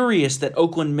 quote, furious that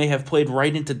Oakland may have played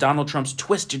right into Donald Trump's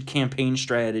twisted campaign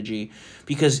strategy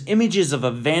because images of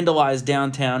a vandalized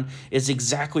downtown is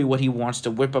exactly what he wants to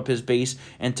whip up his base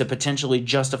and to potentially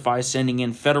justify sending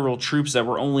in federal troops that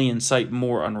will only incite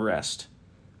more unrest.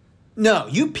 No,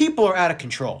 you people are out of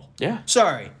control. Yeah.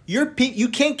 Sorry. You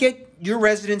can't get your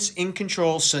residents in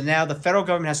control, so now the federal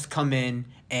government has to come in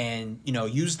and,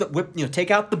 use the whip,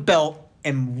 take out the belt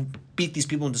and beat these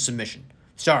people into submission.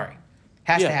 Sorry.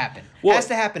 Has to happen. Has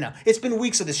to happen now. It's been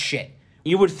weeks of this shit.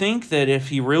 You would think that if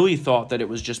he really thought that it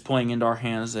was just playing into our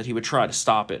hands, that he would try to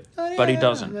stop it. But he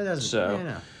doesn't.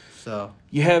 So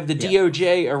you have the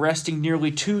DOJ arresting nearly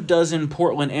 24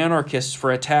 Portland anarchists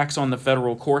for attacks on the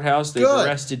federal courthouse. They've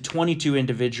arrested 22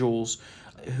 individuals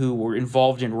who were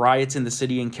involved in riots in the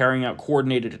city and carrying out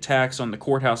coordinated attacks on the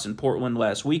courthouse in Portland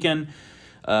last weekend.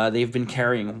 They've been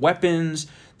carrying weapons.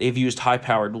 They've used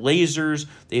high-powered lasers.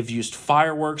 They've used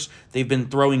fireworks. They've been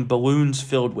throwing balloons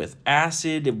filled with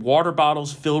acid, water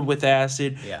bottles filled with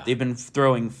acid. Yeah. They've been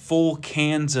throwing full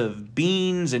cans of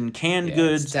beans and canned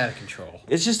goods. It's out of control.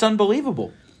 It's just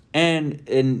unbelievable. And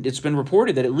it's been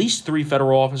reported that at least 3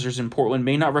 federal officers in Portland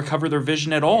may not recover their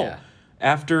vision at all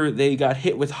after they got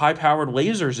hit with high-powered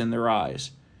lasers in their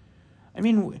eyes.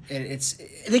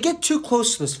 They get too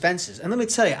close to those fences, and let me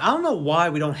tell you, I don't know why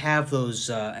we don't have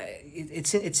those.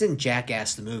 It's in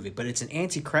Jackass the movie, but it's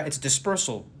it's a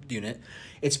dispersal unit.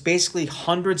 It's basically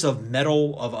hundreds of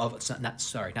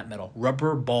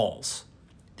rubber balls.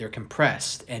 they're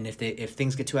compressed, and if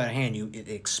things get too out of hand, it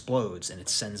explodes and it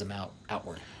sends them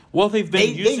outward. Well, they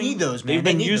need those, man. They've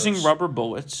been using rubber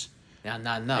bullets.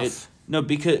 Not enough. No,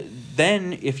 because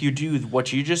then if you do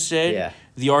what you just said,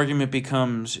 the argument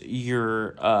becomes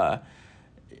you're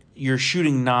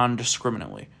shooting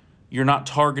non-discriminately. You're not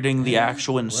targeting the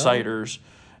actual inciters.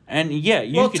 And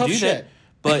you could do that,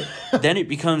 but then it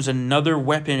becomes another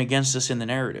weapon against us in the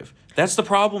narrative. That's the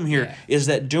problem here, is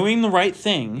that doing the right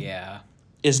thing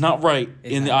is not right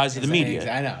in the eyes of the media.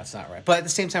 I know, it's not right. But at the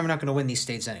same time, we're not going to win these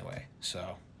states anyway,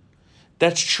 so...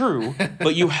 That's true,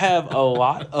 but you have a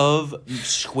lot of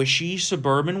squishy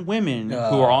suburban women who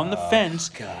are on the fence,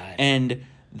 and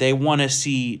they want to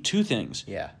see two things.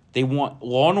 Yeah. They want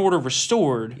law and order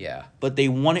restored, Yeah. but they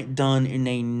want it done in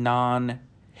a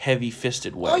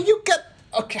non-heavy-fisted way. Oh, you got...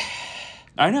 Okay.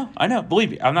 I know. Believe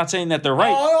me, I'm not saying that they're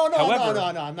right. Oh, no.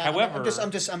 I'm not. However,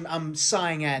 I'm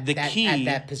sighing at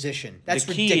that position. That's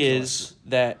ridiculous. The key is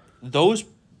that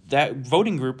that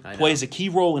voting group plays a key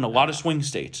role in a lot of swing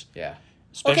states. Yeah.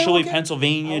 Especially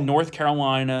Pennsylvania, North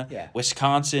Carolina,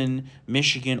 Wisconsin,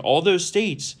 Michigan, all those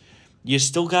states. You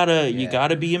still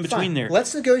gotta be in between there.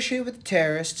 Let's negotiate with the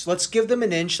terrorists. Let's give them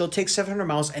an inch. They'll take 700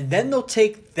 miles, and then they'll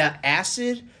take that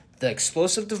acid, the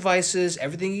explosive devices,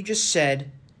 everything you just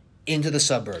said, into the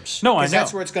suburbs. No, I know.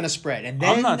 That's where it's going to spread, and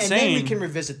then then we can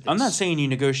revisit this. I'm not saying you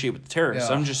negotiate with the terrorists.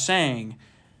 I'm just saying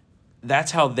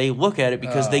that's how they look at it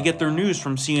because they get their news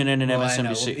from CNN and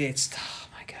MSNBC. Oh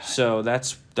my god. So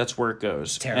that's where it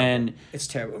goes. It's terrible. And it's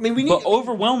terrible. I mean, but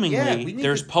overwhelmingly,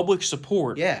 there's public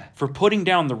support for putting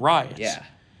down the riots. Yeah.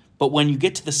 But when you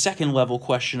get to the second level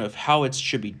question of how it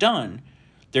should be done,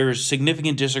 there's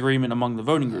significant disagreement among the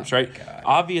voting groups, right? God.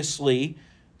 Obviously,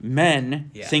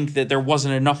 men think that there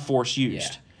wasn't enough force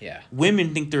used. Yeah.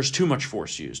 Women think there's too much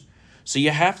force used. So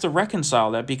you have to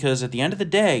reconcile that because at the end of the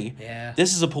day,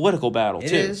 this is a political battle, too.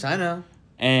 It is, I know.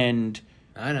 And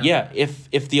I know. Yeah, if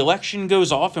the election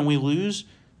goes off and we lose,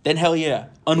 then hell yeah,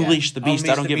 unleash the beast.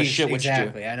 I don't give a shit what you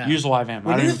do. I know. Use live ammo.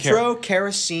 When I don't you even care. throw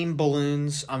kerosene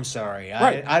balloons, I'm sorry.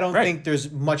 I don't think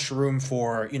there's much room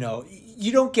for,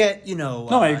 you don't get,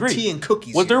 I agree. tea and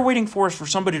cookies. What they're waiting for is for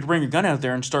somebody to bring a gun out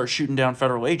there and start shooting down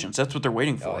federal agents. That's what they're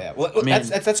waiting for. Oh, yeah. Well,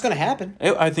 that's going to happen.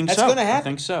 I think so. That's going to happen.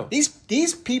 I think so.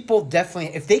 These people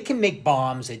definitely, if they can make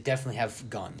bombs, they definitely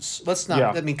have guns. Let's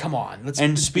not, I mean, come on.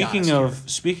 Speaking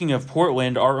of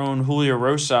Portland, our own Julio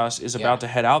Rosas is about to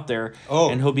head out there,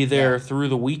 and he'll be there through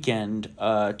the weekend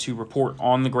to report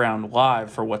on the ground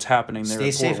live for what's happening there.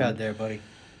 Stay safe out there, buddy.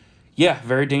 Yeah,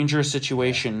 very dangerous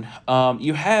situation.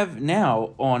 You have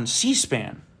now on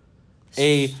C-SPAN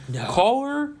a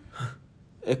caller,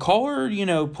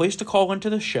 placed a call into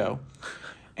the show,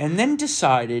 and then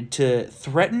decided to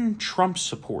threaten Trump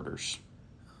supporters.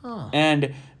 Huh.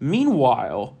 And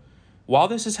meanwhile, while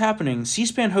this is happening,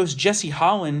 C-SPAN host Jesse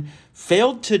Holland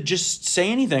failed to just say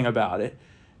anything about it,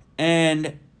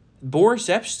 and Boris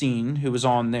Epstein, who was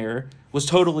on there, was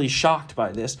totally shocked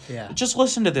by this. Yeah. Just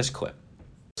listen to this clip.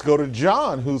 Let's go to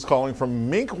John, who's calling from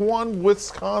Minkwon,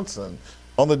 Wisconsin,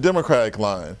 on the Democratic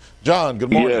line. John, good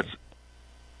morning.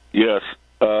 Yes.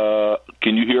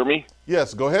 Can you hear me?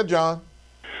 Yes, go ahead, John.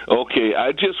 Okay,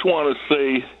 I just want to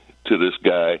say to this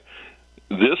guy,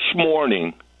 this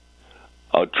morning,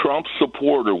 a Trump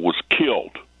supporter was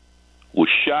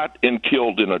shot and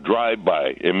killed in a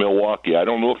drive-by in Milwaukee. I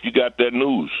don't know if you got that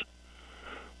news,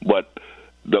 but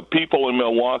the people in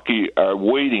Milwaukee are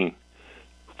waiting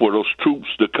for those troops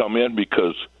to come in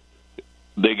because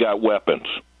they got weapons.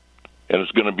 And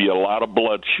it's going to be a lot of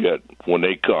bloodshed when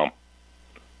they come.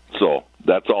 So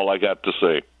that's all I got to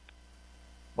say.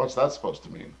 What's that supposed to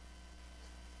mean?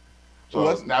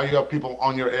 So now you have people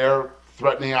on your air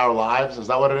threatening our lives? Is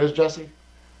that what it is, Jesse?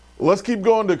 Let's keep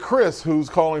going to Chris, who's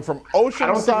calling from Oceanside. I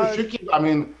don't think we should keep. I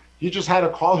mean, you just had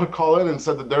a caller call in and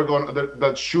said that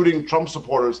that shooting Trump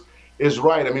supporters is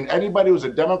right. I mean, anybody who's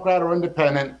a Democrat or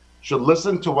independent should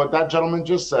listen to what that gentleman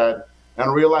just said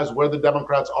and realize where the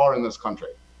Democrats are in this country.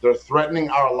 They're threatening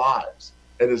our lives.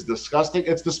 It is disgusting,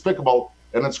 it's despicable,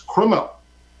 and it's criminal.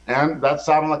 And that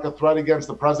sounded like a threat against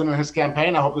the president and his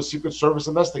campaign. I hope the Secret Service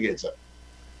investigates it.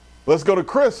 Let's go to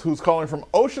Chris, who's calling from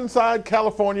Oceanside,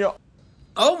 California.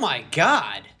 Oh, my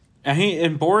God.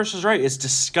 And Boris is right. It's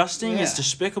disgusting, it's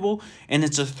despicable, and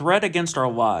it's a threat against our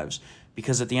lives.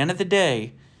 Because at the end of the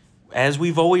day, as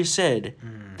we've always said,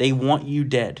 they want you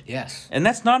dead. Yes. And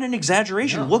that's not an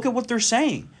exaggeration. No. Look at what they're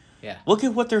saying. Yeah. Look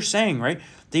at what they're saying, right?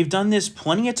 They've done this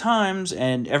plenty of times,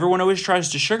 and everyone always tries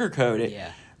to sugarcoat it.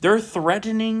 Yeah. They're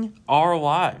threatening our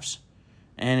lives.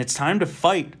 And it's time to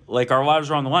fight like our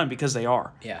lives are on the line because they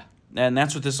are. Yeah. And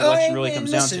that's what this election really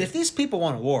comes down to. Listen, if these people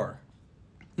want a war,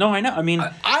 No, I know. I mean,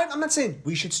 I'm not saying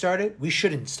we should start it. We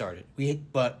shouldn't start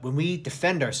it. But when we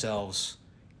defend ourselves,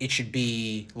 it should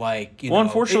be like, well,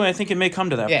 unfortunately, I think it may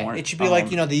come to that point. It should be like,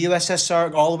 the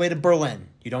USSR all the way to Berlin.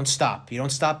 You don't stop. You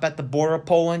don't stop at the border of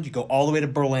Poland. You go all the way to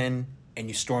Berlin, and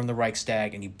you storm the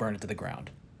Reichstag, and you burn it to the ground.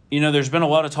 There's been a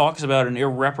lot of talks about an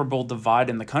irreparable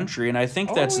divide in the country, and I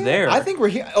think that's there. I think we're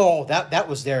here. Oh, that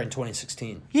was there in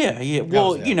 2016. Yeah.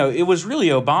 Well, it was really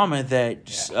Obama that,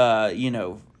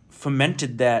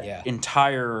 fomented that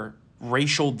entire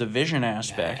racial division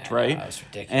aspect, right? That's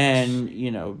ridiculous. And,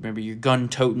 remember your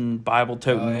gun-toting,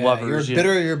 Bible-toting lovers.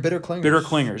 You're bitter clingers. Bitter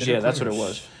clingers, that's what it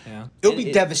was. Yeah. It'll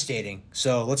be devastating.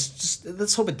 So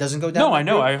let's hope it doesn't go down. No, I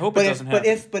know. I hope it doesn't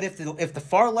happen. But if the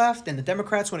far left and the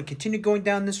Democrats want to continue going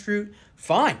down this route,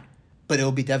 fine. But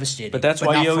it'll be devastating. But that's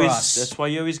why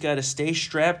you always got to stay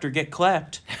strapped or get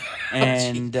clapped.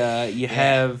 And you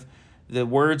have the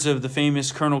words of the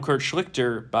famous Colonel Kurt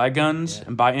Schlichter: "Buy guns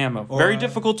and buy ammo." Very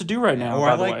difficult to do right now. Or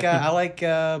I like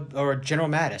or General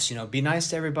Mattis. Be nice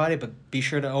to everybody, but be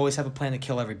sure to always have a plan to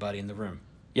kill everybody in the room.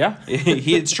 Yeah,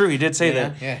 it's true. He did say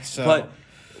that. Yeah. So, but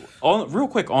real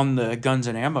quick on the guns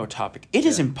and ammo topic, it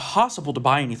is impossible to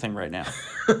buy anything right now.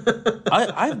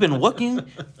 I've been looking,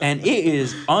 and it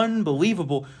is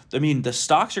unbelievable. I mean, the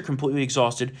stocks are completely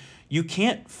exhausted. You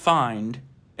can't find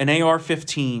an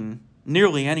AR-15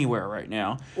 nearly anywhere right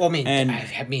now. Well, I mean,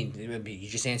 you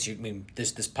just answered.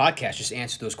 This podcast just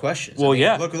answered those questions. Well,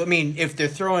 Look, if they're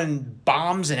throwing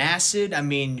bombs and acid,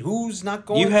 who's not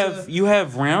going? You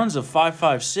have rounds of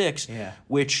 5.56,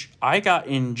 which I got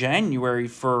in January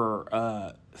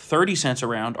for 30 cents a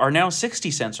round, are now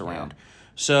 60 cents a round.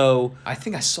 So I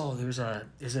think I saw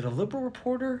is it a liberal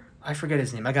reporter? I forget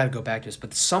his name. I got to go back to this,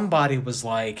 but somebody was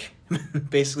like,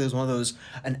 basically, it was one of those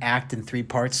an act in 3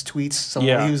 parts tweets.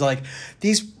 He was like,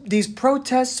 these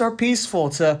protests are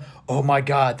peaceful. To oh my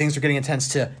god, things are getting intense.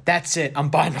 To that's it, I'm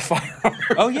buying a firearm.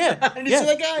 Oh yeah,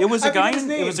 it was a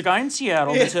guy in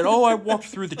Seattle that said, "Oh, I walked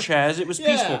through the Chaz. It was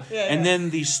peaceful." And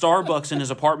then the Starbucks in his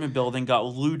apartment building got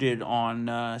looted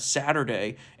on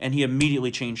Saturday, and he immediately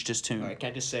changed his tune. All right,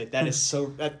 can I just say that is so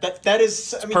that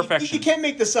is perfection. You can't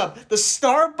make this up. The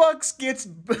Starbucks gets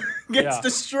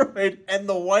destroyed, and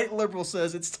the white liberal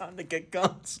says it's time to get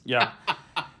guns. Yeah,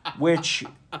 which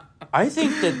I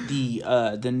think that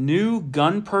the new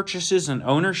gun purchases and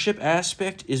ownership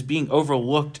aspect is being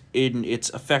overlooked in its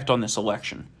effect on this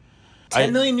election.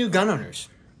 10 million new gun owners.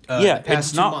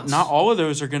 It's not all of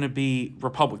those are going to be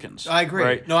Republicans. I agree.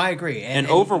 Right? No, I agree. And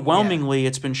overwhelmingly,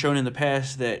 it's been shown in the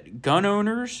past that gun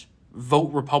owners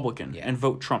vote Republican and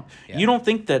vote Trump. Yeah. You don't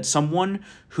think that someone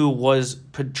who was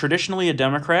traditionally a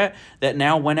Democrat that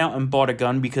now went out and bought a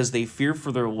gun because they fear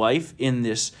for their life in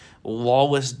this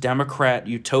lawless Democrat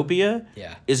utopia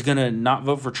is going to not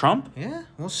vote for Trump? Yeah,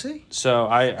 we'll see. So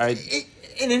it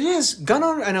is gun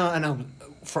owner. I know.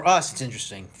 For us, it's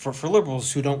interesting. For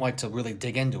liberals who don't like to really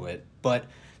dig into it, but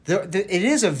it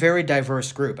is a very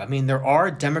diverse group. I mean, there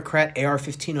are Democrat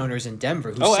AR-15 owners in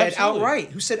Denver who said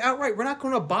outright, we're not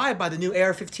going to abide by the new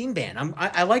AR-15 ban.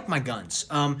 I like my guns.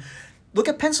 Look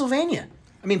at Pennsylvania.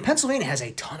 I mean, Pennsylvania has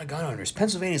a ton of gun owners.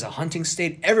 Pennsylvania is a hunting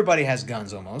state. Everybody has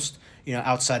guns almost.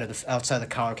 Outside of the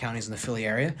Collier counties and the Philly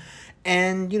area,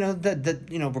 and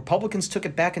Republicans took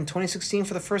it back in 2016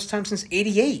 for the first time since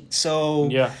 '88.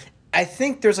 So I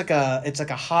think there's it's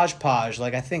like a hodgepodge.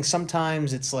 Like I think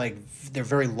sometimes it's like they're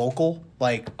very local.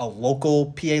 Like a local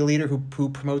PA leader who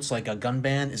promotes like a gun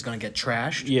ban is going to get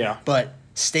trashed. Yeah. But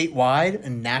statewide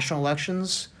and national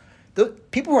elections, the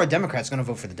people who are Democrats are going to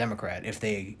vote for the Democrat if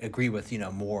they agree with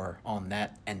more on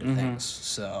that end of things.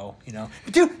 So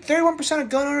but dude, 31% of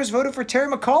gun owners voted for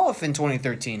Terry McAuliffe in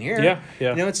 2013. Here,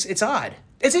 yeah. It's odd.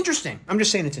 It's interesting. I'm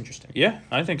just saying it's interesting. Yeah,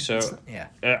 I think so.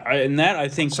 And that I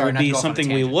think will be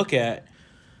something we look at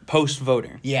post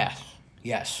voting. Yeah.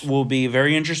 Yes. Will be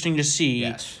very interesting to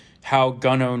see how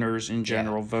gun owners in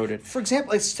general voted. For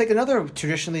example, let's take another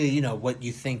traditionally, what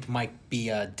you think might be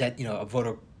a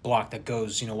voter block that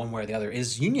goes, one way or the other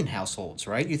is union households,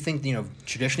 right? You think,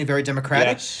 traditionally very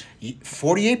Democratic. Yes.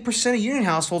 48% of union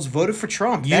households voted for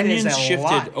Trump. Unions that is a shifted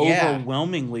lot.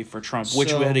 overwhelmingly for Trump,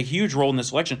 which had a huge role in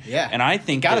this election. Yeah. And I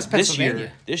think that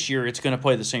this year it's going to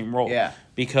play the same role. Yeah.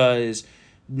 Because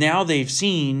now they've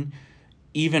seen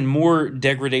even more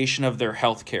degradation of their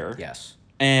health care. Yes.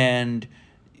 And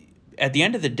at the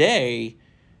end of the day,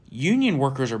 union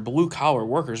workers are blue-collar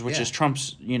workers, which is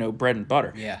Trump's, bread and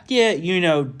butter. Yeah. Yeah,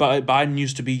 Biden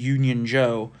used to be Union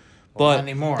Joe, but not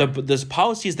anymore. The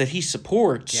policies that he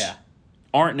supports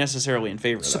aren't necessarily in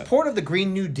favor of that. Support of the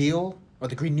Green New Deal or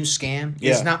the Green New Scam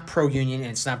is not pro-union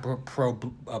and it's not pro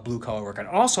blue-collar worker. And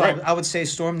also, I would say,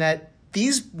 Storm, that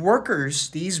these workers,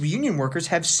 these union workers,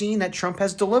 have seen that Trump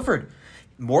has delivered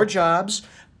more jobs,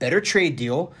 better trade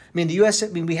deal. I mean,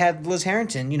 we had Liz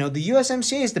Harrington. The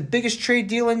USMCA is the biggest trade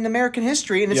deal in American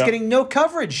history, and it's getting no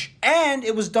coverage. And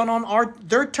it was done on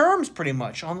their terms, pretty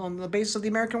much, on the basis of the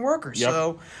American workers. Yep.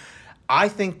 So I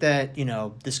think that,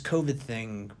 this COVID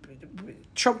thing,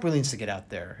 Trump really needs to get out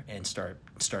there and start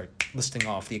listing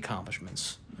off the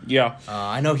accomplishments. Yeah.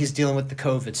 I know he's dealing with the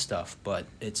COVID stuff, but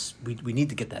we need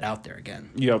to get that out there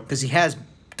again. Yeah. Because he has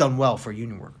done well for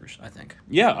union workers, I think.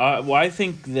 Yeah. Well, I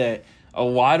think that a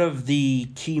lot of the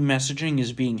key messaging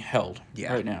is being held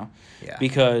right now. Yeah.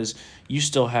 Because you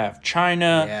still have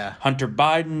China, Hunter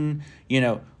Biden,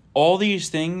 all these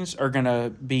things are going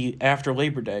to be after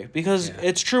Labor Day. Because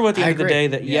it's true at the end of the day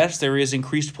that, yes, there is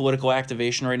increased political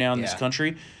activation right now in this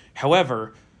country.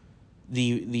 However,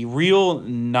 the real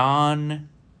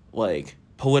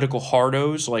political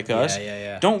hardos like us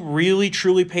don't really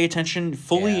truly pay attention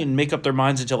fully and make up their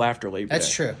minds until after Labor Day.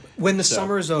 That's true. When the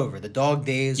summer is over, the dog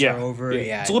days are over.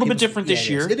 It's a little bit different this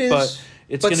year, it is. But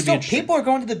it's going to be interesting. People are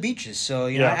going to the beaches, so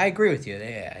I agree with you.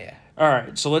 Yeah. All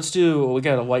right, so we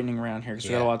got a lightning round here because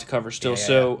we got a lot to cover still.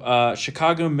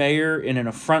 Chicago mayor, in an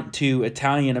affront to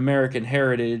Italian-American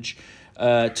heritage,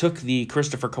 took the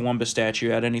Christopher Columbus statue.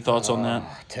 Had any thoughts on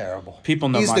that? Terrible. People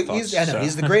know my thoughts.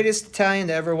 He's the greatest Italian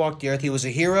to ever walk the earth. He was a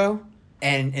hero.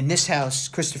 And in this house,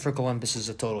 Christopher Columbus is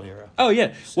a total hero. Oh,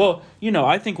 yeah. Well,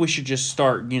 I think we should just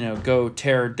start, go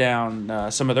tear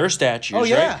down some of their statues, right?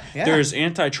 Yeah. There's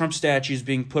anti-Trump statues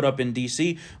being put up in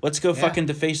D.C. Let's go fucking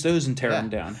deface those and tear them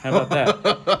down. How about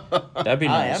that? That'd be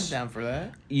nice. I am down for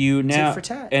that. Tit for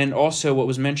tat. And also what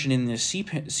was mentioned in the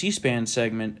C-SPAN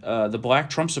segment, the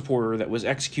black Trump supporter that was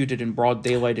executed in broad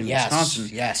daylight in Wisconsin.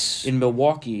 Yes. In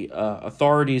Milwaukee,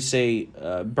 authorities say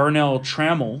Burnell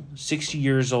Trammell, 60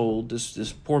 years old,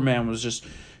 this poor man was just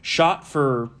shot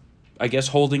for, I guess,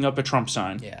 holding up a Trump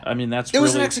sign. Yeah. I mean, it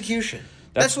was an execution.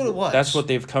 That's what it was. That's what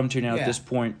they've come to now at this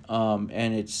point.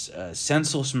 And it's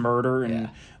senseless murder, and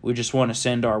we just want to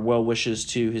send our well wishes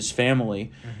to his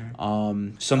family.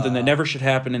 Mm-hmm. Something that never should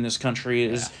happen in this country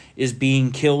is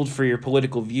being killed for your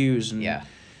political views, and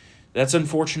that's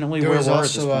unfortunately where we're at this point.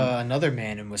 There was also another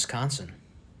man in Wisconsin.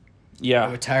 Yeah.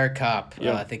 A retired cop.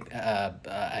 I think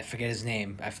I forget his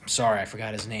name. I'm sorry, I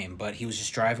forgot his name. But he was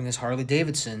just driving his Harley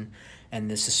Davidson, and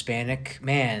this Hispanic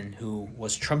man who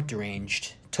was Trump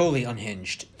deranged, totally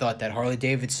unhinged, thought that Harley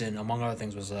Davidson, among other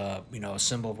things, was a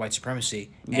symbol of white supremacy,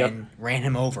 and ran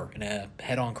him over in a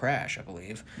head-on crash, I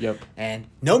believe. Yep. And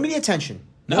no media attention.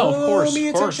 No, of course. No media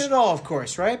attention at all, of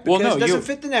course, right? Because it doesn't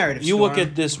fit the narrative. You look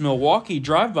at this Milwaukee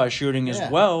drive-by shooting as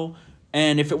well.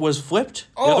 And if it was flipped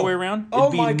the other way around,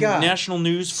 it'd be national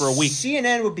news for a week.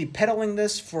 CNN would be peddling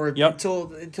this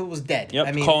until it was dead.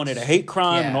 Yep, calling it a hate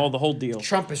crime and all the whole deal.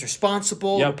 Trump is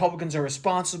responsible. Yep. Republicans are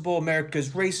responsible.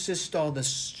 America's racist. All this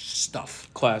stuff.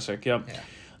 Classic. Yep.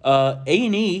 Yeah.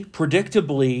 A&E,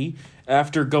 predictably,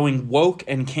 after going woke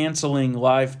and canceling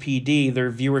live PD,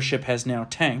 their viewership has now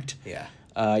tanked. Yeah.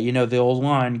 The old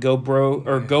line, go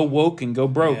woke and go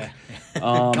broke. Yeah.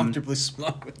 Comfortably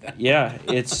smug with that. Yeah,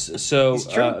 it's so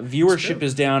viewership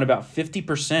is down about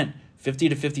 50%, 50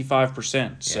 to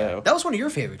 55%. So that was one of your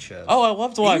favorite shows. Oh, I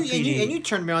loved Live PD. And you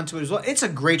turned me on to it as well. It's a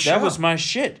great show. That was my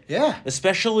shit. Yeah.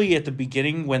 Especially at the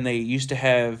beginning when they used to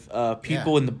have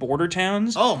people in the border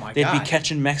towns. Oh, my God. They'd be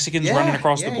catching Mexicans running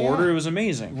across the border. It was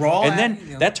amazing. And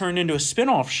then that turned into a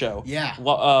spin-off show. Yeah.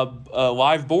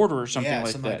 Live Border or something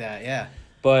like that. Yeah.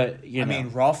 But I mean,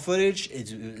 raw footage.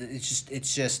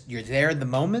 It's just you're there in the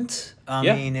moment. I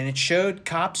mean, and it showed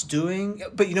cops doing.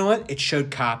 But you know what? It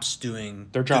showed cops doing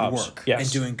their jobs, good work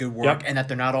and doing good work, and that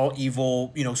they're not all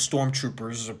evil.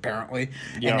 Stormtroopers apparently,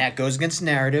 and that goes against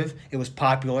narrative. It was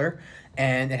popular,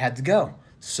 and it had to go.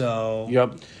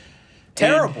 So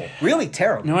terrible, really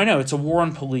terrible. No, I know it's a war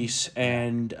on police.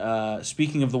 And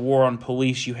speaking of the war on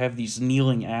police, you have these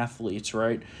kneeling athletes,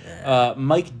 right? Yeah.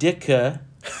 Mike Ditka.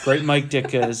 Great Mike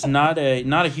Ditka is not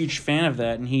a huge fan of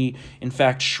that, and he, in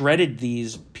fact, shredded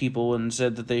these people and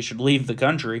said that they should leave the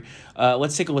country.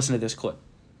 Let's take a listen to this clip.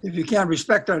 If you can't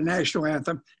respect our national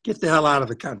anthem, get the hell out of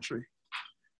the country.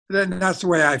 Then that's the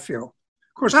way I feel.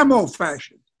 Of course, I'm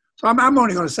old-fashioned, so I'm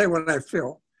only going to say what I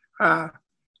feel. I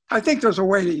think there's a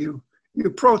way that you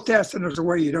protest, and there's a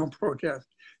way you don't protest.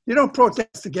 You don't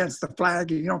protest against the flag.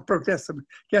 You don't protest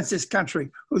against this country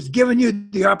who's given you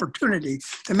the opportunity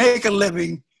to make a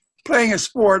living playing a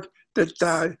sport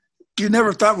that you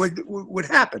never thought would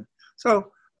happen.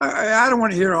 So I don't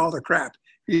want to hear all the crap.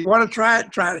 You want to try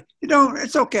it, try it. You don't,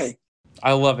 it's okay.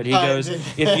 I love it. He goes,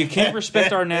 if you can't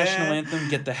respect our national anthem,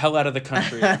 get the hell out of the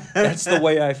country. That's the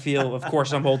way I feel. Of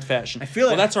course, I'm old-fashioned.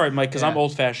 Well, that's all right, Mike, because I'm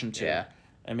old-fashioned, too. Yeah.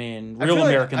 I mean, real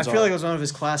Americans I feel like it was one of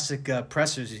his classic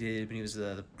pressers he did when he was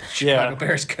the Chicago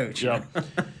Bears coach. Yeah.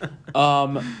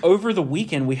 Over the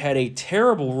weekend, we had a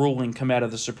terrible ruling come out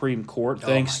of the Supreme Court,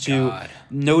 thanks to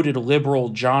noted liberal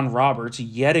John Roberts,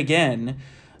 yet again,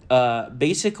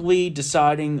 basically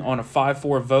deciding on a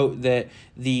 5-4 vote that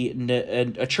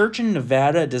a church in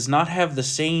Nevada does not have the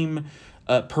same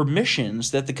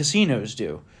permissions that the casinos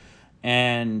do.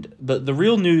 But the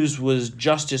real news was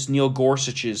Justice Neil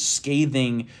Gorsuch's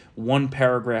scathing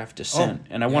one-paragraph dissent.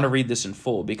 And I want to read this in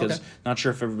full because not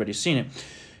sure if everybody's seen it.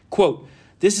 Quote,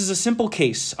 "This is a simple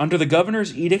case. Under the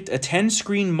governor's edict, a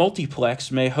 10-screen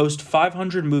multiplex may host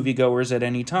 500 moviegoers at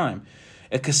any time.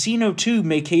 A casino, too,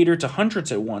 may cater to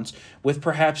hundreds at once, with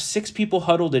perhaps 6 people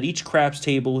huddled at each craps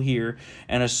table here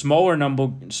and a smaller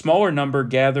number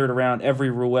gathered around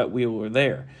every roulette wheel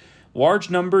there. Large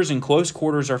numbers in close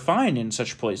quarters are fine in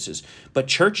such places, but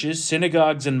churches,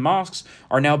 synagogues, and mosques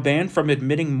are now banned from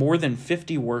admitting more than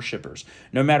 50 worshippers,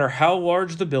 no matter how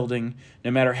large the building,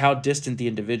 no matter how distant the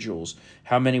individuals,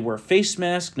 how many wear face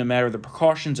masks, no matter the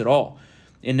precautions at all.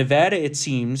 In Nevada, it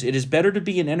seems, it is better to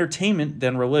be an entertainment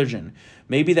than religion.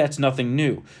 Maybe that's nothing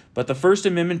new, but the First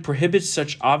Amendment prohibits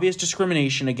such obvious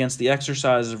discrimination against the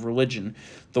exercise of religion.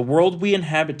 The world we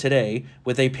inhabit today,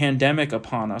 with a pandemic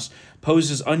upon us,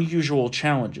 poses unusual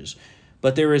challenges.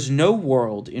 But there is no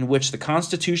world in which the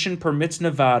Constitution permits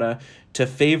Nevada to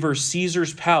favor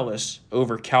Caesar's Palace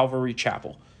over Calvary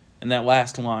Chapel." And that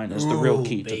last line is the real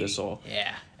key to this all.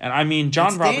 Yeah. And I mean,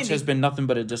 John Roberts has been nothing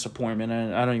but a disappointment,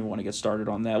 and I don't even want to get started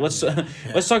on that. Let's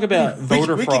talk about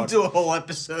voter fraud. We can do a whole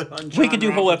episode on John We could do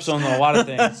a whole episode on a lot of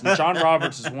things. And John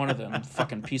Roberts is one of them.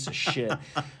 Fucking piece of shit.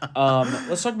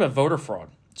 Let's talk about voter fraud.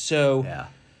 So,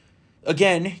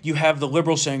 again, you have the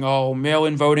liberals saying, oh,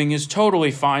 mail-in voting is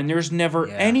totally fine. There's never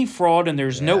any fraud, and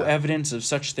there's no evidence of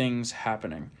such things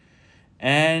happening.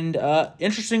 And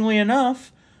interestingly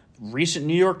enough, recent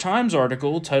New York Times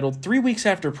article titled 3 weeks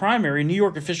after primary, New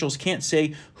York officials can't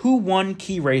say who won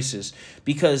key races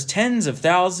because tens of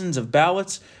thousands of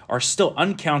ballots are still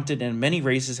uncounted and many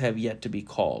races have yet to be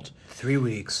called. 3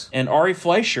 weeks. And Ari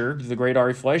Fleischer, the great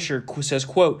Ari Fleischer, says,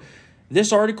 quote,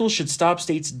 "This article should stop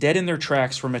states dead in their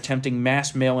tracks from attempting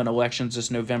mass mail-in elections this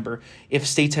November if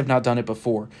states have not done it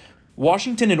before.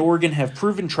 Washington and Oregon have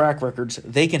proven track records.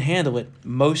 They can handle it.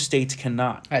 Most states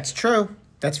cannot." That's true.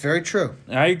 That's very true.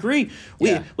 I agree.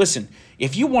 Listen,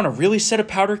 if you want to really set a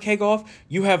powder keg off,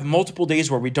 you have multiple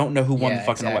days where we don't know who won the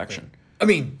fucking election. I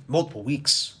mean, multiple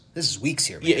weeks. This is weeks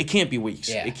here, man. Yeah, it can't be weeks.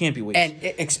 Yeah. It can't be weeks. And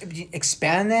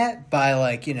expand that by,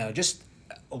 like, just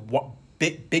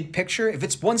big picture. If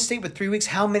it's one state with 3 weeks,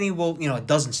 how many will, a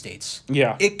dozen states?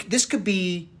 Yeah. This could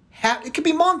be, it could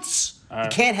be months. You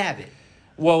can't have it.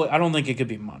 Well, I don't think it could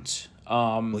be months.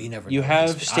 Well, you never. You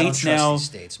have states now. These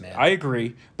states, man. I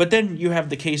agree, but then you have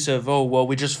the case of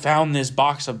we just found this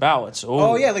box of ballots.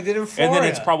 Oh yeah, like they did in Florida. And then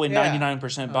it's probably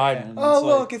 99% Biden. Oh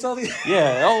look, it's all these.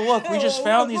 Yeah. Oh look, we just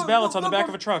found these ballots on the back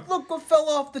of a truck. Look what fell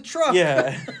off the truck.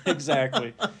 Yeah,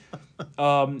 exactly.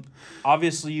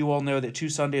 Obviously, you all know that 2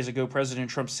 Sundays ago, President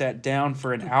Trump sat down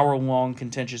for an hour-long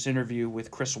contentious interview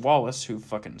with Chris Wallace, who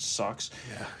fucking sucks.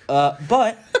 Yeah.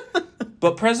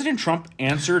 But President Trump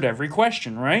answered every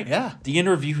question, right? Yeah. The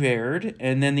interview aired,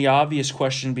 and then the obvious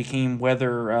question became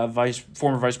whether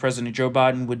former Vice President Joe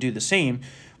Biden would do the same,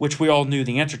 which we all knew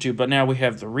the answer to, but now we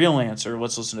have the real answer.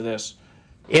 Let's listen to this.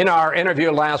 In our interview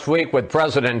last week with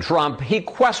President Trump, he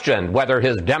questioned whether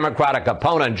his Democratic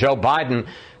opponent, Joe Biden,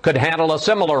 could handle a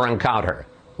similar encounter.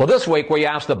 Well, this week we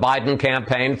asked the Biden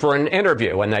campaign for an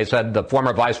interview, and they said the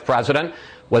former vice president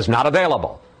was not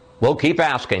available. We'll keep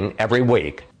asking every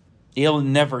week. He'll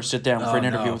never sit down for an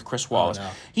interview with Chris Wallace. No.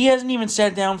 He hasn't even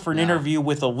sat down for an interview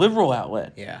with a liberal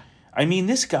outlet. Yeah. I mean,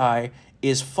 this guy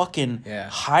is fucking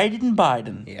hiding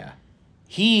Biden. Yeah.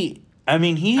 He's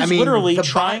literally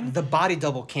trying. The body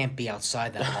double can't be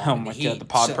outside that long. Oh my god, the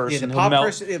pod person. The pod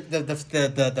person.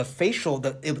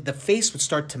 The face would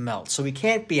start to melt, so he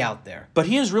can't be out there. But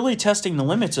he is really testing the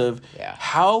limits of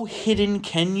how hidden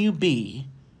can you be,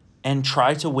 and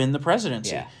try to win the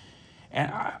presidency. Yeah.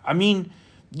 And I mean.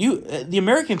 The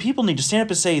American people need to stand up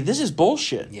and say, this is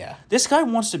bullshit. Yeah. This guy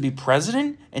wants to be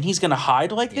president, and he's going to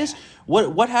hide like this?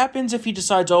 What happens if he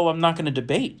decides, I'm not going to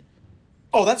debate?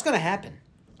 Oh, that's going to happen.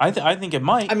 I think it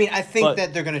might. I mean, I think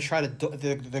that they're going to try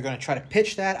to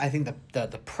pitch that. I think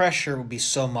the pressure will be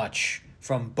so much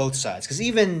from both sides, because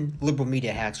even liberal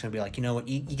media hacks going to be like, you know what,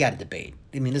 you got to debate.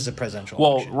 I mean, this is a presidential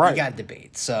election. Right. You got to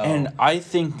debate. So, and I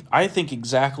think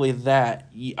exactly that.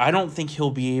 I don't think he'll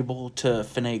be able to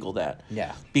finagle that.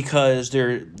 Yeah. Because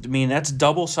that's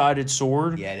double-sided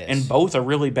sword. Yeah, it is. And both are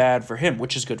really bad for him,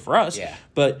 which is good for us. Yeah.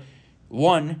 But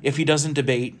one, if he doesn't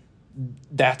debate,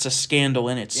 that's a scandal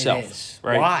in itself. It is.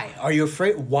 Right? Why are you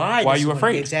afraid? Why are you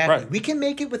afraid? Exactly. Right. We can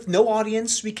make it with no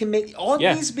audience. We can make all it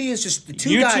needs to be is just the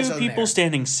two guys. You two people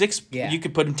standing 6. Yeah. You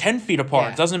could put them 10 feet apart.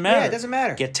 Yeah. It doesn't matter. Yeah, it doesn't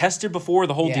matter. Get tested before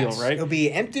the whole deal, right? It'll be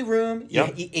an empty room.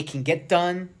 Yep. It can get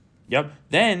done. Yep.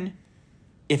 Then,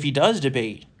 if he does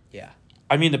debate,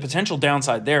 I mean, the potential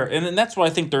downside there, and then that's why I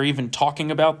think they're even talking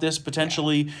about this,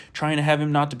 potentially trying to have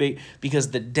him not debate,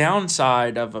 because the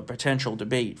downside of a potential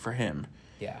debate for him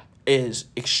is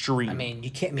extreme. I mean,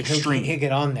 you can't. He'll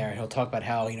get on there and he'll talk about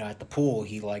how, at the pool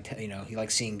he liked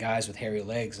seeing guys with hairy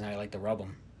legs and how he liked to rub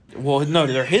them. Well, no,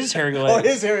 they're his hairy legs.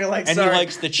 His hairy legs. And sorry. he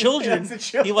likes the children.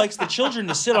 He likes the children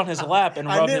to sit on his lap and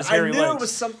rub his hairy legs. I knew it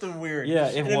was something weird. Yeah,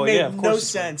 it made no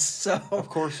sense. So of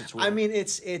course it's weird. I mean,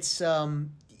 it's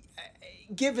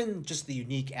given just the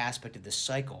unique aspect of this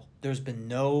cycle, there's been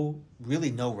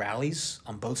really no rallies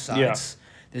on both sides. Yeah.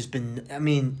 There's been,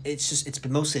 it's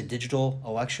been mostly a digital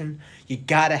election. You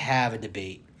got to have a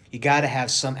debate. You got to have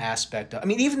some aspect of,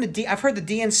 even I've heard the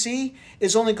DNC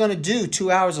is only going to do 2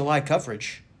 hours of live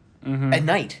coverage at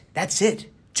night. That's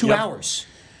it. 2 hours.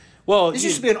 Well, this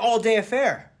used to be an all-day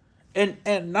affair.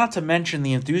 And not to mention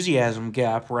the enthusiasm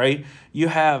gap, right? You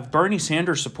have Bernie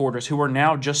Sanders supporters who are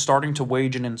now just starting to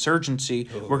wage an insurgency.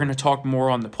 Ooh. We're going to talk more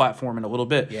on the platform in a little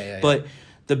bit. But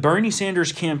the Bernie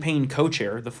Sanders campaign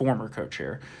co-chair, the former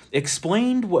co-chair,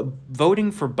 explained what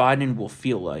voting for Biden will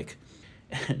feel like.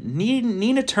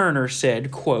 Nina Turner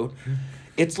said, quote,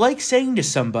 "It's like saying to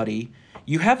somebody,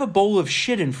 you have a bowl of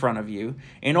shit in front of you,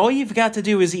 and all you've got to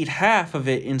do is eat half of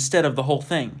it instead of the whole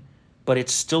thing. But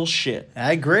it's still shit."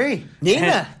 I agree.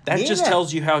 Nina. Just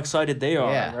tells you how excited they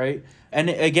are, right? And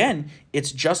again,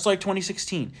 it's just like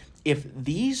 2016. If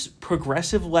these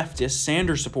progressive leftist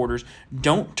Sanders supporters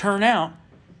don't turn out,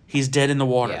 he's dead in the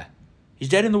water. Yeah. He's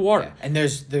dead in the water. Yeah. And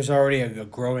there's already a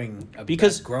growing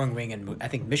wing in, I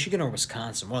think, Michigan or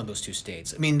Wisconsin, one of those two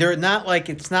states. I mean, they're not like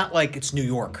it's New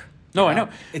York. No, I know.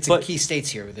 It's in key states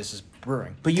here where this is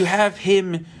brewing. But you have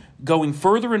him going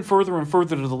further and further and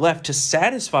further to the left to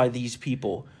satisfy these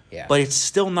people. Yeah. But it's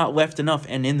still not left enough.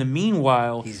 And in the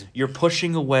meanwhile, you're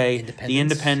pushing away the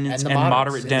independents and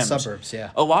moderate Dems. The suburbs,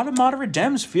 yeah. A lot of moderate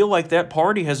Dems feel like that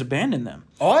party has abandoned them.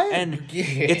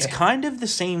 It's kind of the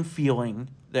same feeling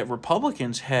that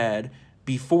Republicans had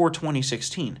before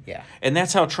 2016. Yeah. And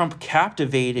that's how Trump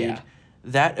captivated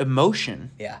that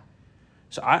emotion. Yeah.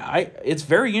 So it's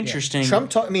very interesting. Trump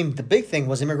the big thing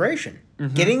was immigration.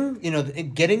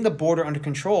 Mm-hmm. Getting the border under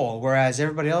control, whereas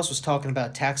everybody else was talking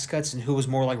about tax cuts and who was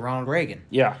more like Ronald Reagan.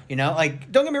 Yeah.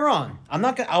 Don't get me wrong.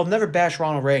 I'll never bash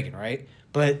Ronald Reagan, right?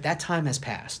 But that time has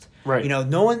passed. Right.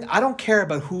 I don't care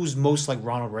about who's most like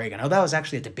Ronald Reagan. I know that was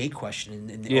actually a debate question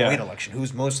in the 08 election.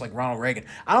 Who's most like Ronald Reagan?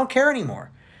 I don't care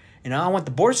anymore. I want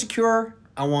the border secure.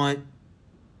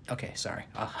 Okay, sorry.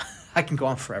 I can go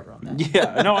on forever on that.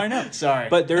 Yeah, no, I know. Sorry.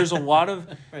 But there's a lot of...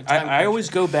 I always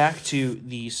go back to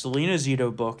the Selena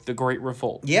Zito book, The Great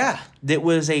Revolt. Yeah. That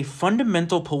was a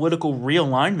fundamental political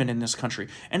realignment in this country.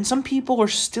 And some people are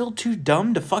still too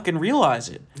dumb to fucking realize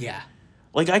it. Yeah.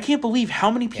 Like, I can't believe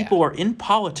how many people are in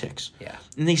politics. Yeah.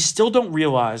 And they still don't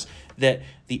realize that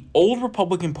the old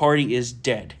Republican Party is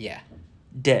dead. Yeah.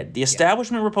 Dead. The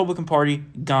establishment Republican Party,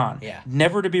 gone. Yeah.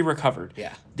 Never to be recovered.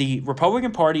 Yeah. The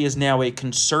Republican Party is now a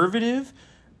conservative,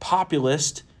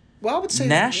 populist, I would say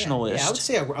nationalist. Yeah, I would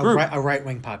say a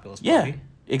right-wing populist party. Yeah,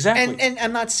 exactly. And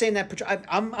I'm not saying that.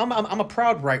 I'm a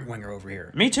proud right-winger over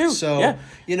here. Me too. So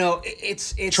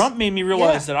it's Trump made me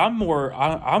realize that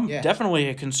I'm definitely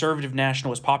a conservative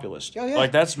nationalist populist. Oh, yeah.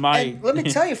 Like that's my. And let me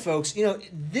tell you, folks.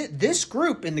 This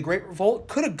group in the Great Revolt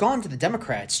could have gone to the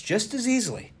Democrats just as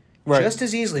easily. Right. Just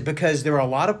as easily, because there are a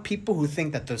lot of people who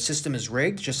think that the system is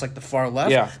rigged, just like the far left.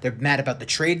 Yeah. They're mad about the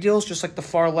trade deals, just like the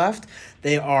far left.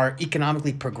 They are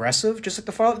economically progressive, just like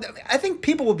the far left. I think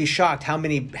people will be shocked how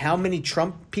many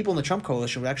people in the Trump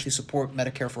coalition would actually support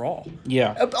Medicare for all.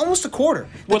 Yeah. Almost a quarter.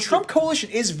 The Trump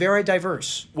coalition is very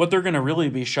diverse. What they're going to really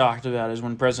be shocked about is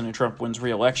when President Trump wins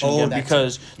re-election again,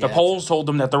 because the yeah, polls told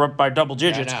them that they're up by double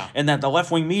digits, Yeah, and that the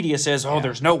left-wing media says,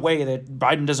 there's no way that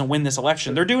Biden doesn't win this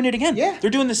election. They're doing it again. Yeah.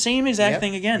 They're doing the same exact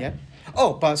thing again. Yep.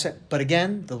 Oh, but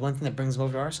again, the one thing that brings them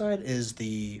over to our side is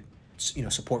the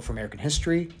support for American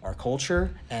history, our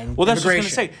culture, and that's what I was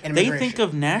immigration. going to say. They think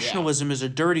of nationalism as a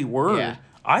dirty word. Yeah.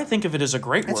 I think of it as a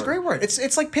great word. It's a great word.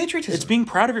 It's like patriotism. It's being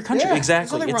proud of your country. Yeah,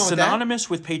 exactly. there's nothing It's wrong with that. synonymous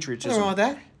with patriotism. Nothing wrong with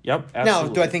that. Yep, absolutely.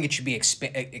 Now, do I think it should be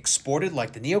exported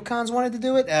like the neocons wanted to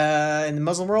do it in the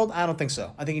Muslim world? I don't think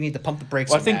so. I think you need to pump the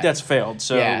brakes on that. I think that's failed,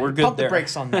 so we're good pump there. the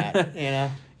brakes on that, you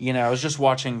know? You know, I was just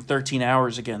watching 13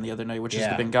 Hours again the other night, which is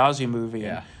the Benghazi movie.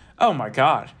 Yeah. And, oh, my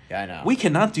God. Yeah, I know. We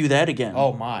cannot do that again.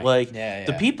 Oh, my. Like, Yeah.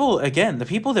 the people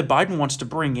that Biden wants to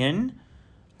bring in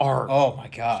are... Oh, my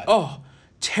God. Oh,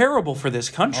 terrible for this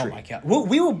country. Oh, my God.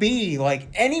 We will be, like,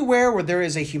 anywhere where there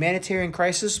is a humanitarian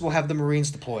crisis, we'll have the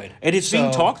Marines deployed. And it's being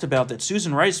talked about that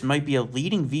Susan Rice might be a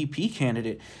leading VP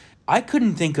candidate. I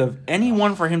couldn't think of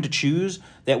anyone for him to choose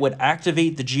that would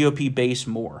activate the GOP base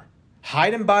more.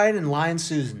 Hide Biden and Lion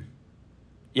Susan.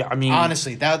 Yeah, I mean...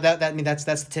 Honestly, that's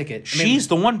the ticket. She's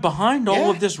the one behind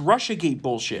all of this Russiagate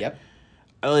bullshit. Yep.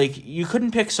 Like, you couldn't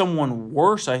pick someone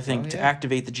worse, I think, to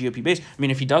activate the GOP base. I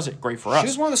mean, if he does it, great for us. She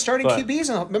was one of the starting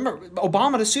QBs. And remember,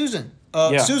 Obama to Susan.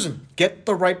 Susan, get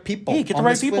the right people. Yeah, get the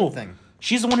right people. Thing.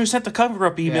 She's the one who sent the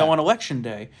cover-up email on Election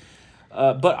Day.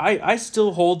 But I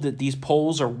still hold that these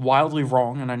polls are wildly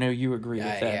wrong, and I know you agree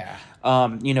with that.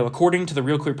 Yeah. According to the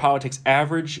Real Clear Politics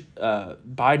average,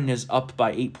 Biden is up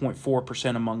by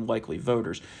 8.4% among likely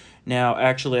voters. Now,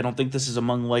 actually, I don't think this is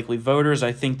among likely voters.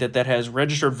 I think that has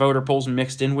registered voter polls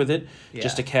mixed in with it. Yeah.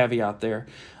 Just a caveat there.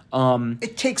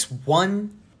 It takes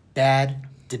one bad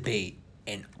debate,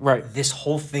 and this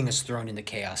whole thing is thrown into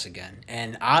chaos again.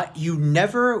 And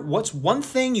what's one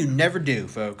thing you never do,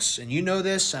 folks, and you know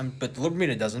this, but the liberal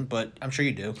media doesn't, but I'm sure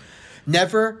you do.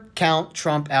 Never count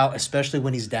Trump out, especially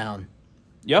when he's down.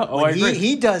 Yeah, I agree.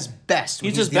 He does best.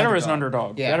 He's just better as an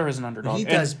underdog. Yeah. Better as an underdog. He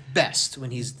does best when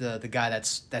he's the guy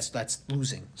that's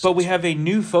losing. But we have a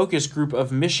new focus group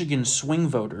of Michigan swing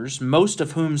voters, most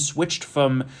of whom switched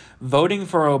from voting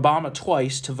for Obama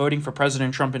twice to voting for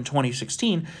President Trump in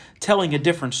 2016, telling a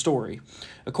different story.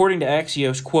 According to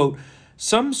Axios, quote,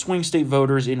 some swing state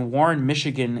voters in Warren,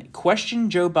 Michigan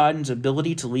question Joe Biden's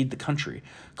ability to lead the country,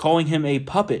 calling him a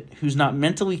puppet who's not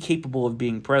mentally capable of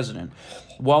being president,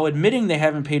 while admitting they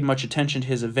haven't paid much attention to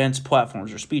his events,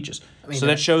 platforms, or speeches. So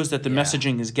that shows that the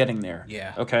messaging is getting there.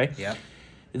 Yeah. Okay? Yeah.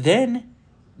 Then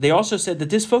they also said that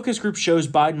this focus group shows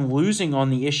Biden losing on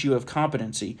the issue of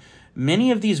competency.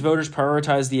 Many of these voters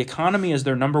prioritize the economy as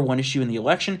their number one issue in the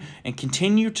election and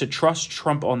continue to trust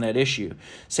Trump on that issue,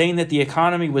 saying that the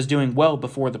economy was doing well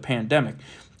before the pandemic.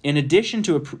 In addition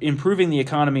to improving the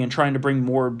economy and trying to bring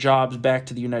more jobs back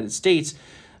to the United States,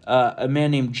 a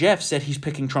man named Jeff said he's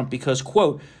picking Trump because,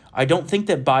 quote, I don't think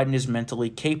that Biden is mentally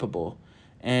capable.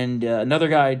 And another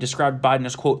guy described Biden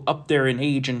as, quote, up there in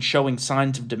age and showing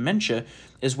signs of dementia,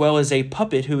 as well as a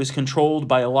puppet who is controlled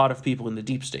by a lot of people in the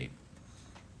deep state.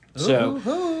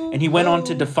 And he went on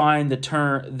to define the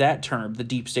term, the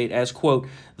deep state, as, quote,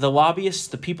 the lobbyists,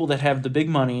 the people that have the big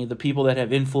money, the people that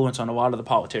have influence on a lot of the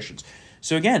politicians.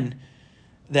 So again,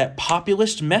 that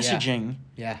populist messaging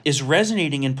is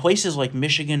resonating in places like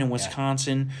Michigan and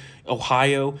Wisconsin,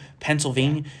 Ohio,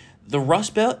 Pennsylvania, the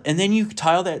Rust Belt, and then you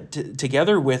tile that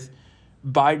together with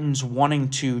Biden's wanting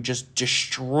to just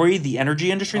destroy the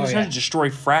energy industry in this country, destroy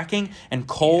fracking and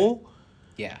coal.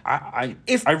 Yeah. I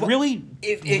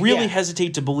really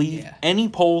hesitate to believe any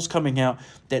polls coming out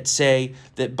that say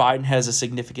that Biden has a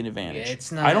significant advantage. Yeah,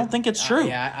 it's not. I don't think it's true.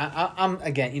 I'm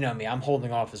again, you know me, I'm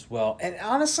holding off as well. And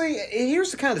honestly,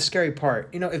 here's the kind of the scary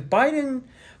part. You know, if Biden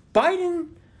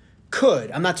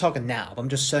could, I'm not talking now, but I'm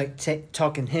just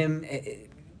talking him,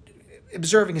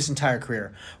 observing his entire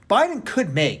career. Biden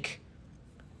could make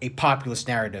a populist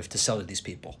narrative to sell to these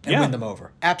people and win them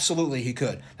over. Absolutely, he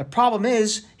could. The problem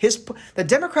is the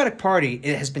Democratic Party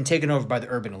has been taken over by the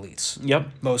urban elites.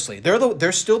 Yep, mostly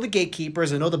they're still the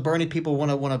gatekeepers. I know the Bernie people want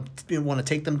to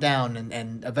take them down,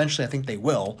 and eventually I think they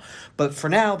will. But for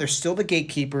now, they're still the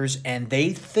gatekeepers, and they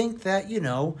think that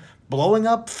blowing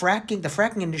up the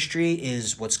fracking industry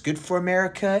is what's good for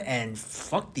America, and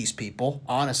fuck these people.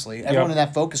 Honestly, everyone in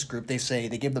that focus group, they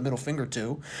give the middle finger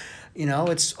to.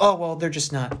 It's they're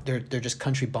just not they're just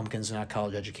country bumpkins and not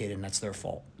college educated, and that's their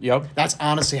fault. Yep, that's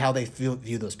honestly how they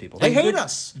view those people. They hate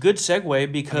us. Good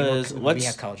segue because we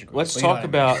have college degrees. Let's talk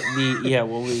about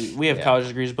we have college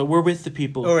degrees, but we're with the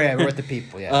people. Oh yeah, we're with the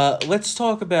people. Yeah. Let's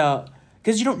talk about.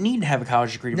 Because you don't need to have a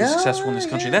college degree to be successful in this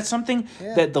country. That's something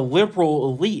that the liberal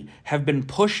elite have been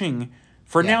pushing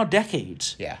for now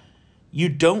decades. Yeah. You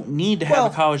don't need to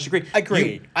have a college degree.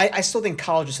 Agreed. I still think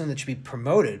college is something that should be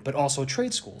promoted, but also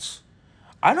trade schools.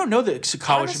 I don't know that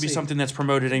college should be something that's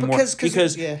promoted anymore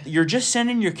because you're just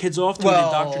sending your kids off to an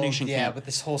indoctrination camp. Yeah, with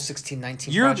this whole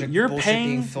 1619 project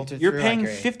being filtered through. You're paying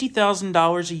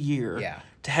 $50,000 a year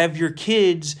to have your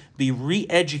kids be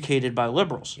re-educated by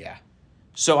liberals. Yeah.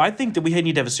 So I think that we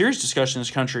need to have a serious discussion in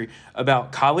this country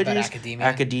about colleges,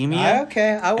 academia,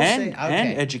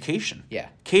 and education. Yeah.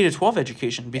 K-12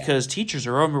 education, because teachers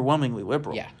are overwhelmingly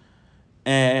liberal. Yeah.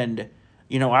 And,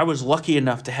 I was lucky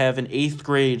enough to have an 8th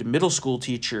grade middle school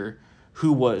teacher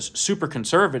who was super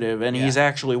conservative, and he's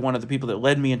actually one of the people that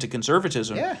led me into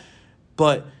conservatism. Yeah.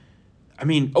 But,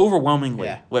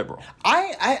 overwhelmingly liberal.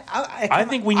 I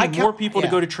think we need more people to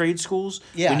go to trade schools.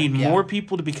 Yeah, we need more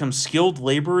people to become skilled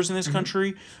laborers in this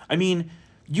country.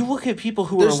 You look at people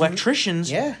who are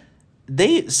electricians. Yeah.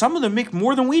 Some of them make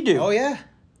more than we do. Oh, yeah.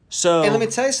 So, and let me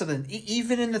tell you something.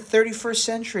 Even in the 31st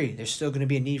century, there's still going to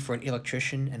be a need for an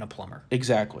electrician and a plumber.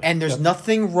 Exactly. And there's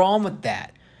nothing wrong with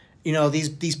that.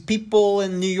 These people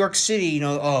in New York City,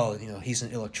 he's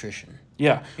an electrician.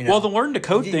 Yeah. Well, the learn to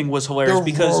code thing was hilarious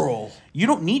because rural. You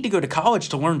don't need to go to college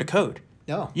to learn to code.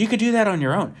 No. You could do that on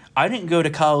your own. I didn't go to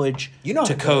college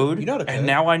to code. You know how to code. And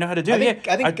now I know how to do it.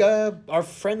 I think our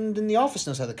friend in the office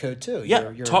knows how to code too.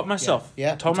 Yeah, taught myself.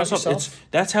 Yeah, taught myself.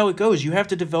 That's how it goes. You have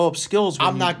to develop skills.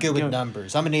 I'm not good with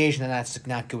numbers. I'm an Asian and that's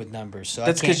not good with numbers. So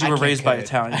that's because you were raised by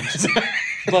Italians.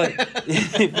 But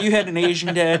if you had an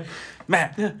Asian dad,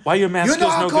 Matt, why are your math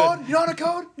skills no good? You know how to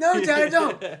code? No, Dad, I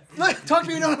don't. Talk to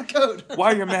me, you know how to code.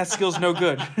 Why are your math skills no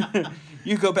good?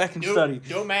 You go back and study.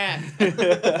 Do math.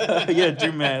 Yeah,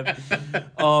 do math.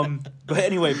 But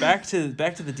anyway, back to the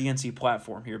DNC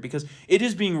platform here, because it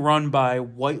is being run by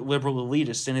white liberal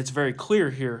elitists, and it's very clear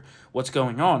here what's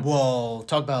going on. Well,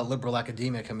 talk about liberal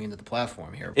academia coming into the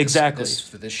platform here. Exactly.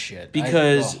 For this shit.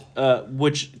 Because,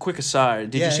 quick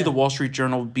aside, did you see the Wall Street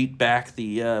Journal beat back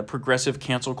the progressive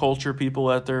cancel culture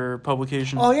people at their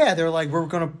publication? Oh yeah, they're like, we're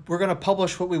gonna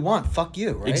publish what we want. Fuck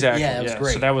you, right? Exactly. Yeah, that was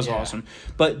great. So that was awesome.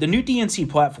 But the new DNC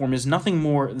platform is nothing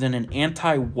more than an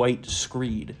anti-white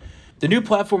screed. The new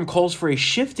platform calls for a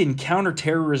shift in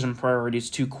counterterrorism priorities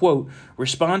to, quote,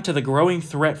 respond to the growing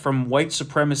threat from white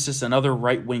supremacists and other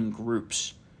right-wing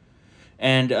groups.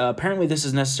 And apparently this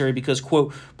is necessary because,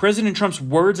 quote, President Trump's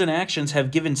words and actions have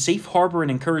given safe harbor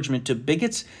and encouragement to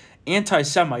bigots,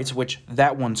 anti-Semites, which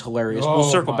that one's hilarious. We'll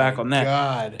circle back on that.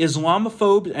 God.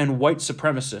 Islamophobes and white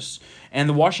supremacists. And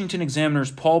the Washington Examiner's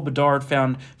Paul Bedard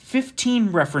found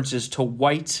 15 references to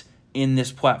whites in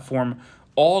this platform,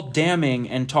 all damning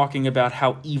and talking about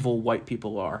how evil white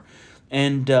people are.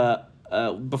 And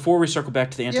before we circle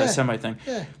back to the anti-Semite thing,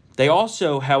 they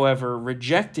also, however,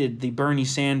 rejected the Bernie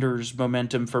Sanders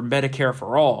momentum for Medicare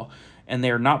for all, and they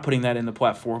are not putting that in the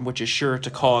platform, which is sure to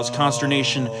cause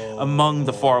consternation among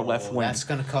the far left wing. That's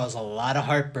going to cause a lot of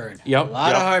heartburn. Yep. A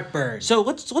lot of heartburn. So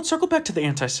let's circle back to the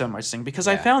anti-Semites thing, because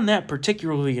I found that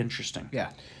particularly interesting.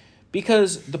 Yeah.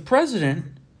 Because the president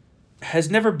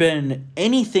has never been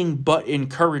anything but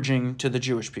encouraging to the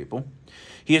Jewish people.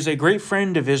 He is a great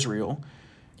friend of Israel.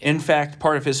 In fact,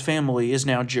 part of his family is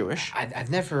now Jewish. I've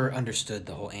never understood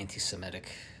the whole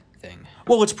anti-Semitic thing.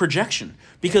 Well, it's projection.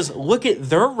 Because look at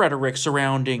their rhetoric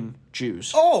surrounding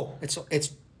Jews. Oh, it's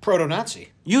proto-Nazi.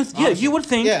 You would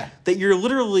think that you're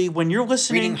literally, when you're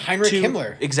listening reading Heinrich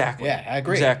Himmler. Exactly. Yeah, I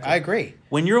agree. Exactly. I agree.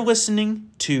 When you're listening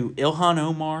to Ilhan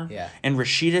Omar and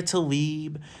Rashida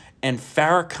Tlaib and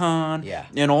Farrakhan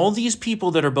and all these people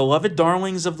that are beloved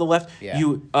darlings of the left. Yeah.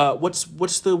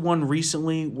 What's the one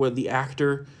recently where the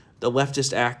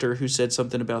leftist actor who said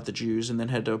something about the Jews and then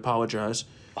had to apologize?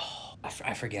 Oh,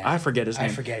 I forget. I forget his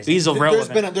name. He's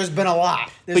irrelevant. There's been a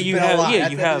lot. But you have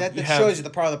that shows you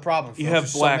the part of the problem. You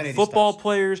have black football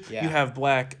players. Yeah. You have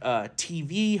black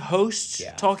TV hosts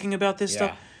talking about this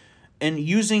stuff and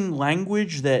using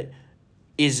language that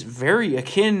is very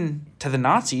akin to the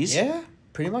Nazis. Yeah.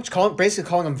 Pretty much, basically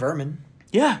calling them vermin.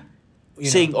 Yeah,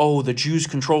 saying, "Oh, the Jews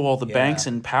control all the banks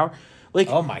and power." Like,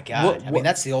 oh my God! I mean,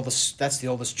 that's the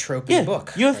oldest trope in the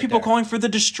book. You have people calling for the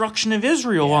destruction of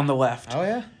Israel on the left. Oh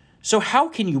yeah. So how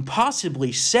can you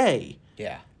possibly say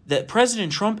that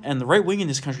President Trump and the right wing in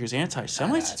this country is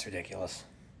anti-Semites? That's ridiculous.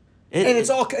 And it's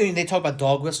all. I mean, they talk about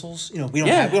dog whistles. We don't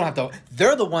have to.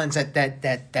 They're the ones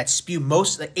that spew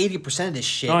most, like 80% of this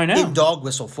shit in dog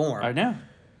whistle form. I know.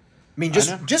 I mean,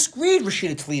 just read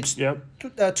Rashida Tlaib's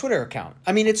Twitter account.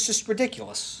 I mean, it's just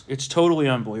ridiculous. It's totally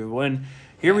unbelievable. And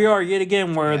here we are yet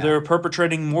again where they're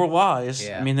perpetrating more lies.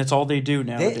 Yeah. I mean, that's all they do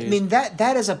nowadays. I mean,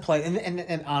 that is a play.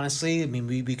 And honestly, I mean,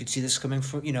 we could see this coming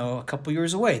from, a couple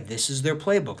years away. This is their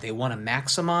playbook. They want to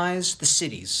maximize the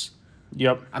cities.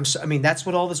 Yep. I mean, that's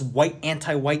what all this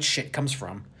anti-white shit comes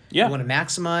from. Yeah. They want to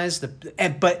maximize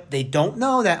but they don't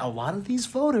know that a lot of these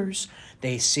voters,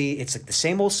 they see it's like the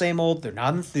same old. They're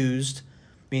not enthused.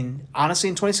 I mean, honestly,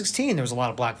 in 2016, there was a lot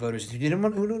of black voters who didn't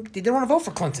want to vote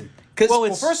for Clinton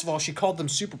Because, first of all, she called them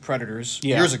super predators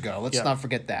years ago. Let's not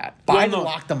forget that. Biden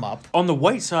locked them up. On the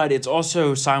white side, it's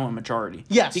also silent majority.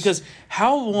 Yes. Because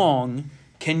how long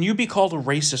can you be called a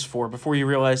racist for before you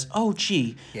realize,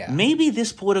 maybe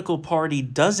this political party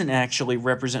doesn't actually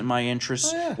represent my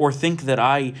interests or think that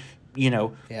I,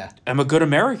 am a good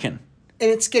American. And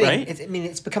it's getting, right?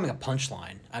 It's becoming a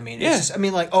punchline. I mean, it's just,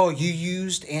 you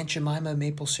used Aunt Jemima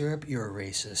maple syrup, you're a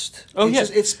racist.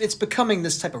 It's becoming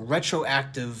this type of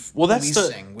retroactive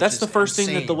policing. That's the first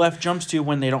thing that the left jumps to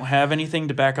when they don't have anything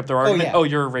to back up their argument. Oh,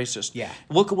 you're a racist. Yeah.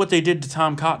 Look at what they did to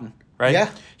Tom Cotton, right?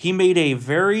 Yeah. He made a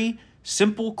very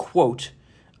simple quote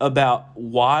about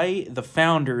why the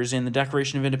founders in the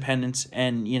Declaration of Independence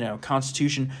and,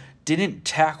 Constitution didn't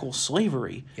tackle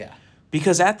slavery. Yeah.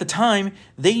 Because at the time,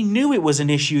 they knew it was an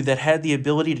issue that had the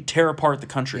ability to tear apart the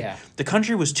country. Yeah. The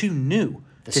country was too new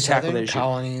to tackle that issue. The southern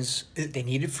colonies, they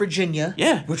needed Virginia,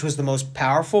 which was the most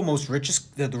powerful,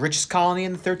 the richest colony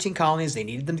in the 13 colonies. They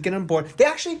needed them to get on board. They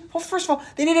actually, first of all,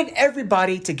 they needed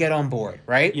everybody to get on board,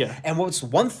 right? Yeah. And what's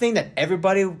one thing that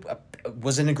everybody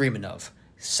was in agreement of?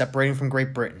 Separating from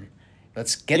Great Britain.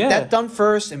 Let's get that done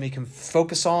first, and we can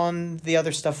focus on the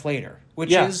other stuff later,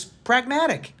 which is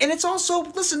pragmatic. And it's also,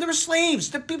 listen, there were slaves.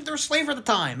 There were slaves at the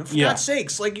time. And for God's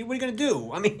sakes, what are you going to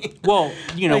do? I mean, well,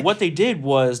 what they did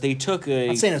was they took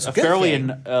a fairly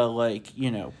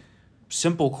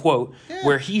simple quote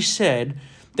where he said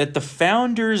that the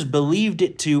founders believed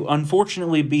it to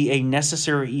unfortunately be a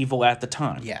necessary evil at the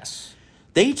time. Yes.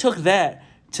 They took that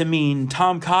to mean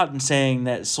Tom Cotton saying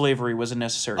that slavery was a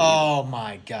necessary evil. Oh,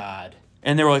 my God.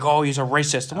 And they were like, oh, he's a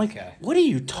racist. I'm like, what are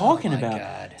you talking about?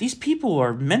 God. These people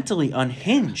are mentally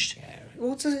unhinged. Yeah.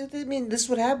 Well, this is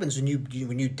what happens when you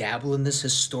dabble in this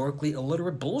historically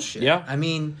illiterate bullshit. Yeah. I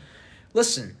mean,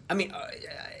 listen, and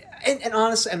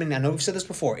honestly, I know we've said this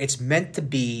before. It's meant to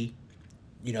be,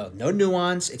 no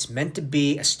nuance. It's meant to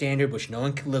be a standard which no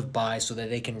one can live by, so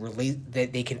that they can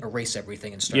erase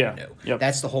everything and start anew. Yep.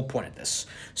 That's the whole point of this.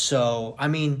 So,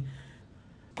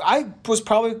 I was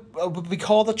probably what we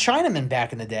called a Chinaman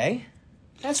back in the day.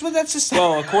 That's just.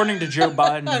 Well, according to Joe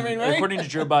Biden, right? According to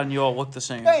Joe Biden, you all look the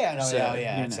same. I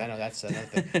know that's another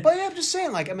thing. But I'm just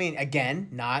saying, again,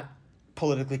 not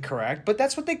politically correct, but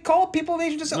that's what they call people of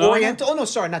Asian descent. Oriental. Oh no,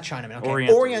 sorry, not Chinaman.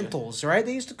 Okay, Orientals, right?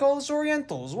 They used to call us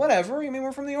Orientals. Whatever.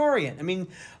 We're from the Orient.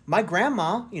 My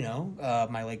grandma,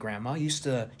 my late grandma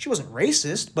she wasn't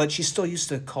racist, but she still used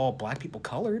to call black people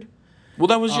colored. Well,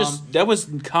 that was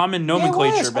common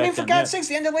nomenclature back then. For God's sakes,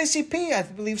 the NAACP, I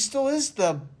believe, still is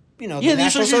the the the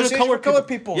National Association for Colored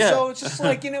People. Yeah. So it's just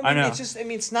like, I know. it's just,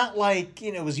 it's not like,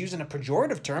 it was using a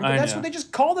pejorative term, but that's what they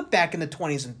just called it back in the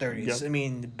 20s and 30s.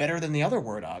 Yep. Better than the other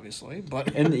word, obviously,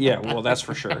 but. And well, that's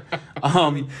for sure.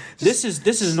 This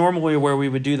is normally where we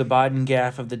would do the Biden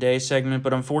gaffe of the day segment,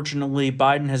 but unfortunately,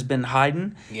 Biden has been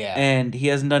hiding. Yeah. And he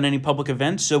hasn't done any public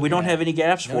events, so we don't have any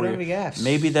gaffes for you. Any gaffes.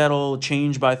 Maybe that'll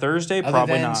change by Thursday. Other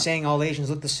Probably than not. Saying all Asians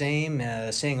look the same,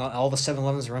 saying all the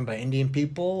 7-Elevens are run by Indian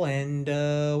people, and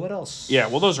what else? Yeah,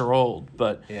 well, those are old,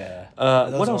 but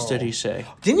what else did he say?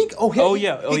 Didn't he? He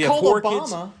called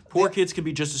Obama. Poor kids can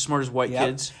be just as smart as white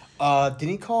kids. Didn't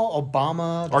he call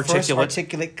Obama the first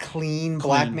articulate, clean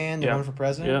black man to run for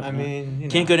president?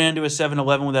 Can't go down to a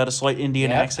 7-Eleven without a slight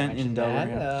Indian accent in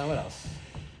Delaware. What else?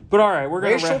 But all right, we're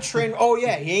gonna racial trend. Oh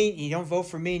yeah, you don't vote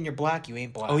for me and you're black. You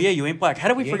ain't black. Oh yeah, you ain't black. How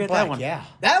did we forget that one? Yeah,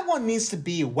 that one needs to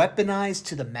be weaponized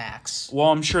to the max. Well,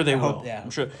 I'm sure they will. Yeah, I'm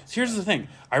sure. Here's the thing.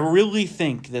 I really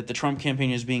think that the Trump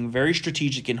campaign is being very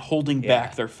strategic in holding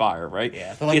back their fire. Right?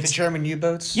 Yeah, they're like the German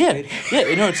U-boats. Yeah,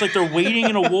 it's like they're waiting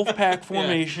in a wolf pack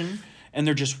formation. And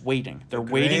they're just waiting. They're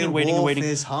waiting and waiting and waiting.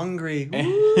 Wolf is hungry.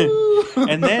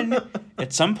 And then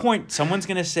at some point, someone's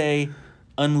gonna say,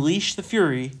 "Unleash the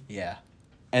fury." Yeah.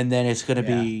 And then it's going to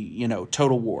be,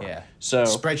 total war. Yeah. So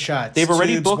spread shots. They've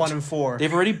already booked 1 and 4.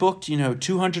 They've already booked,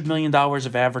 $200 million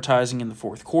of advertising in the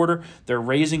fourth quarter. They're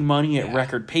raising money at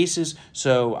record paces.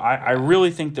 So I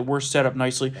really think that we're set up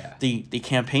nicely. Yeah. The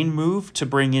campaign move to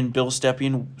bring in Bill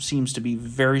Stepien seems to be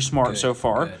very smart so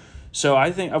far. Good. So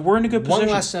I think we're in a good position.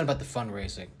 One last note about the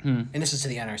fundraising, and this is to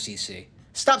the NRCC.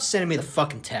 Stop sending me the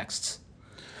fucking texts.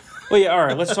 Well, yeah, all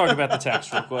right. Let's talk about the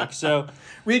text real quick. So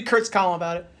read Kurt's column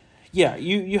about it. Yeah,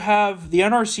 you have the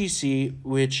NRCC,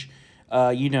 which,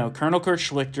 Colonel Kurt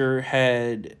Schlichter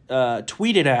had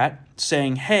tweeted at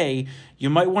saying, hey, you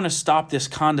might want to stop this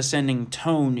condescending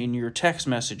tone in your text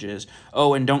messages.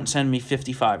 Oh, and don't send me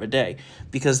 55 a day,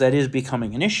 because that is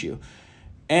becoming an issue.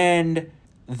 And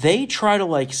they try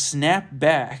to, snap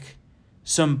back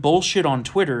some bullshit on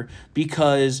Twitter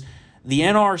because the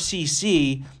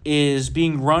NRCC is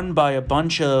being run by a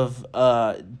bunch of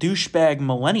douchebag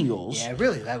millennials. Yeah,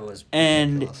 really, that was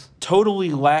and ridiculous. Totally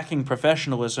lacking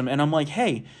professionalism. And I'm like,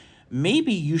 hey,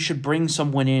 maybe you should bring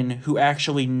someone in who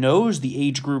actually knows the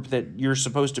age group that you're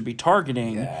supposed to be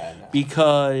targeting,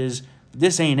 because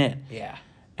this ain't it. Yeah.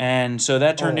 And so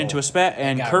that turned into a spat,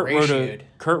 and Kurt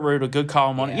wrote a good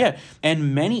column on it. Yeah,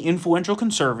 and many influential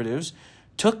conservatives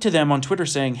took to them on Twitter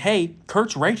saying, hey,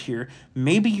 Kurt's right here.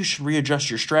 Maybe you should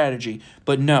readjust your strategy.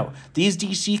 But no, these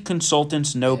DC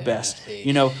consultants know best.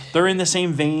 You know, they're in the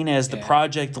same vein as the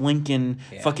Project Lincoln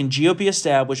fucking GOP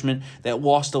establishment that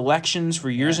lost elections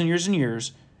for years and years and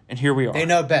years. And here we are. They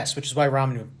know best, which is why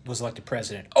Romney was elected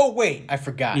president. Oh, wait, I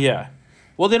forgot. Yeah.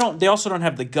 Well, they also don't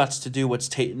have the guts to do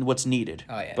what's needed.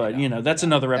 Oh, yeah. But, you know, that's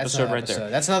another episode right there.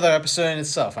 That's another episode in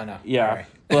itself, I know. Yeah. Right.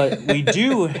 But we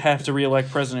do have to reelect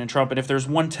President Trump, and if there's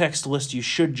one text list you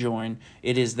should join,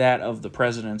 it is that of the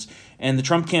president's. And the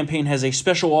Trump campaign has a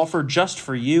special offer just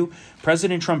for you.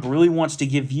 President Trump really wants to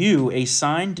give you a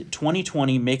signed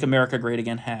 2020 Make America Great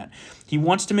Again hat. He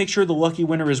wants to make sure the lucky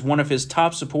winner is one of his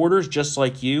top supporters, just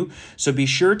like you. So be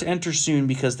sure to enter soon,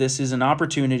 because this is an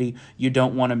opportunity you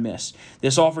don't want to miss.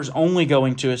 This offer is only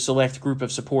going to a select group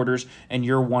of supporters, and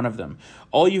you're one of them.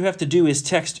 All you have to do is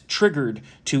text TRIGGERED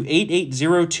to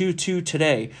 88022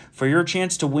 today for your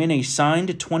chance to win a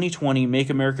signed 2020 Make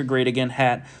America Great Again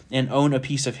hat and own a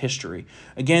piece of history.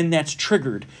 Again, that's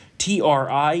TRIGGERED,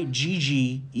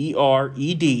 TRIGGERED,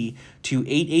 to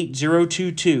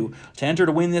 88022 to enter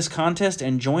to win this contest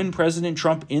and join President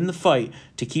Trump in the fight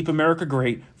to keep America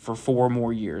great for 4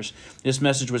 more years. This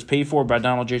message was paid for by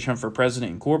Donald J. Trump for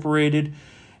President Incorporated.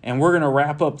 And we're going to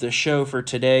wrap up the show for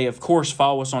today. Of course,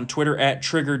 follow us on Twitter at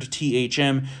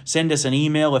TriggeredTHM. Send us an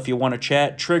email if you want to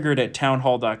chat,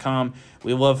 triggered@townhall.com.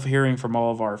 We love hearing from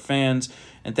all of our fans.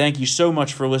 And thank you so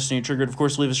much for listening to Triggered. Of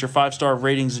course, leave us your 5-star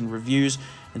ratings and reviews.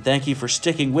 And thank you for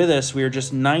sticking with us. We are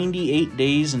just 98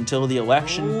 days until the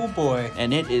election. Oh, boy.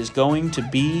 And it is going to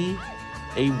be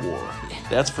a war.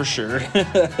 That's for sure.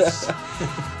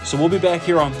 So we'll be back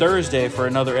here on Thursday for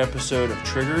another episode of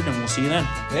Triggered, and we'll see you then.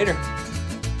 Later.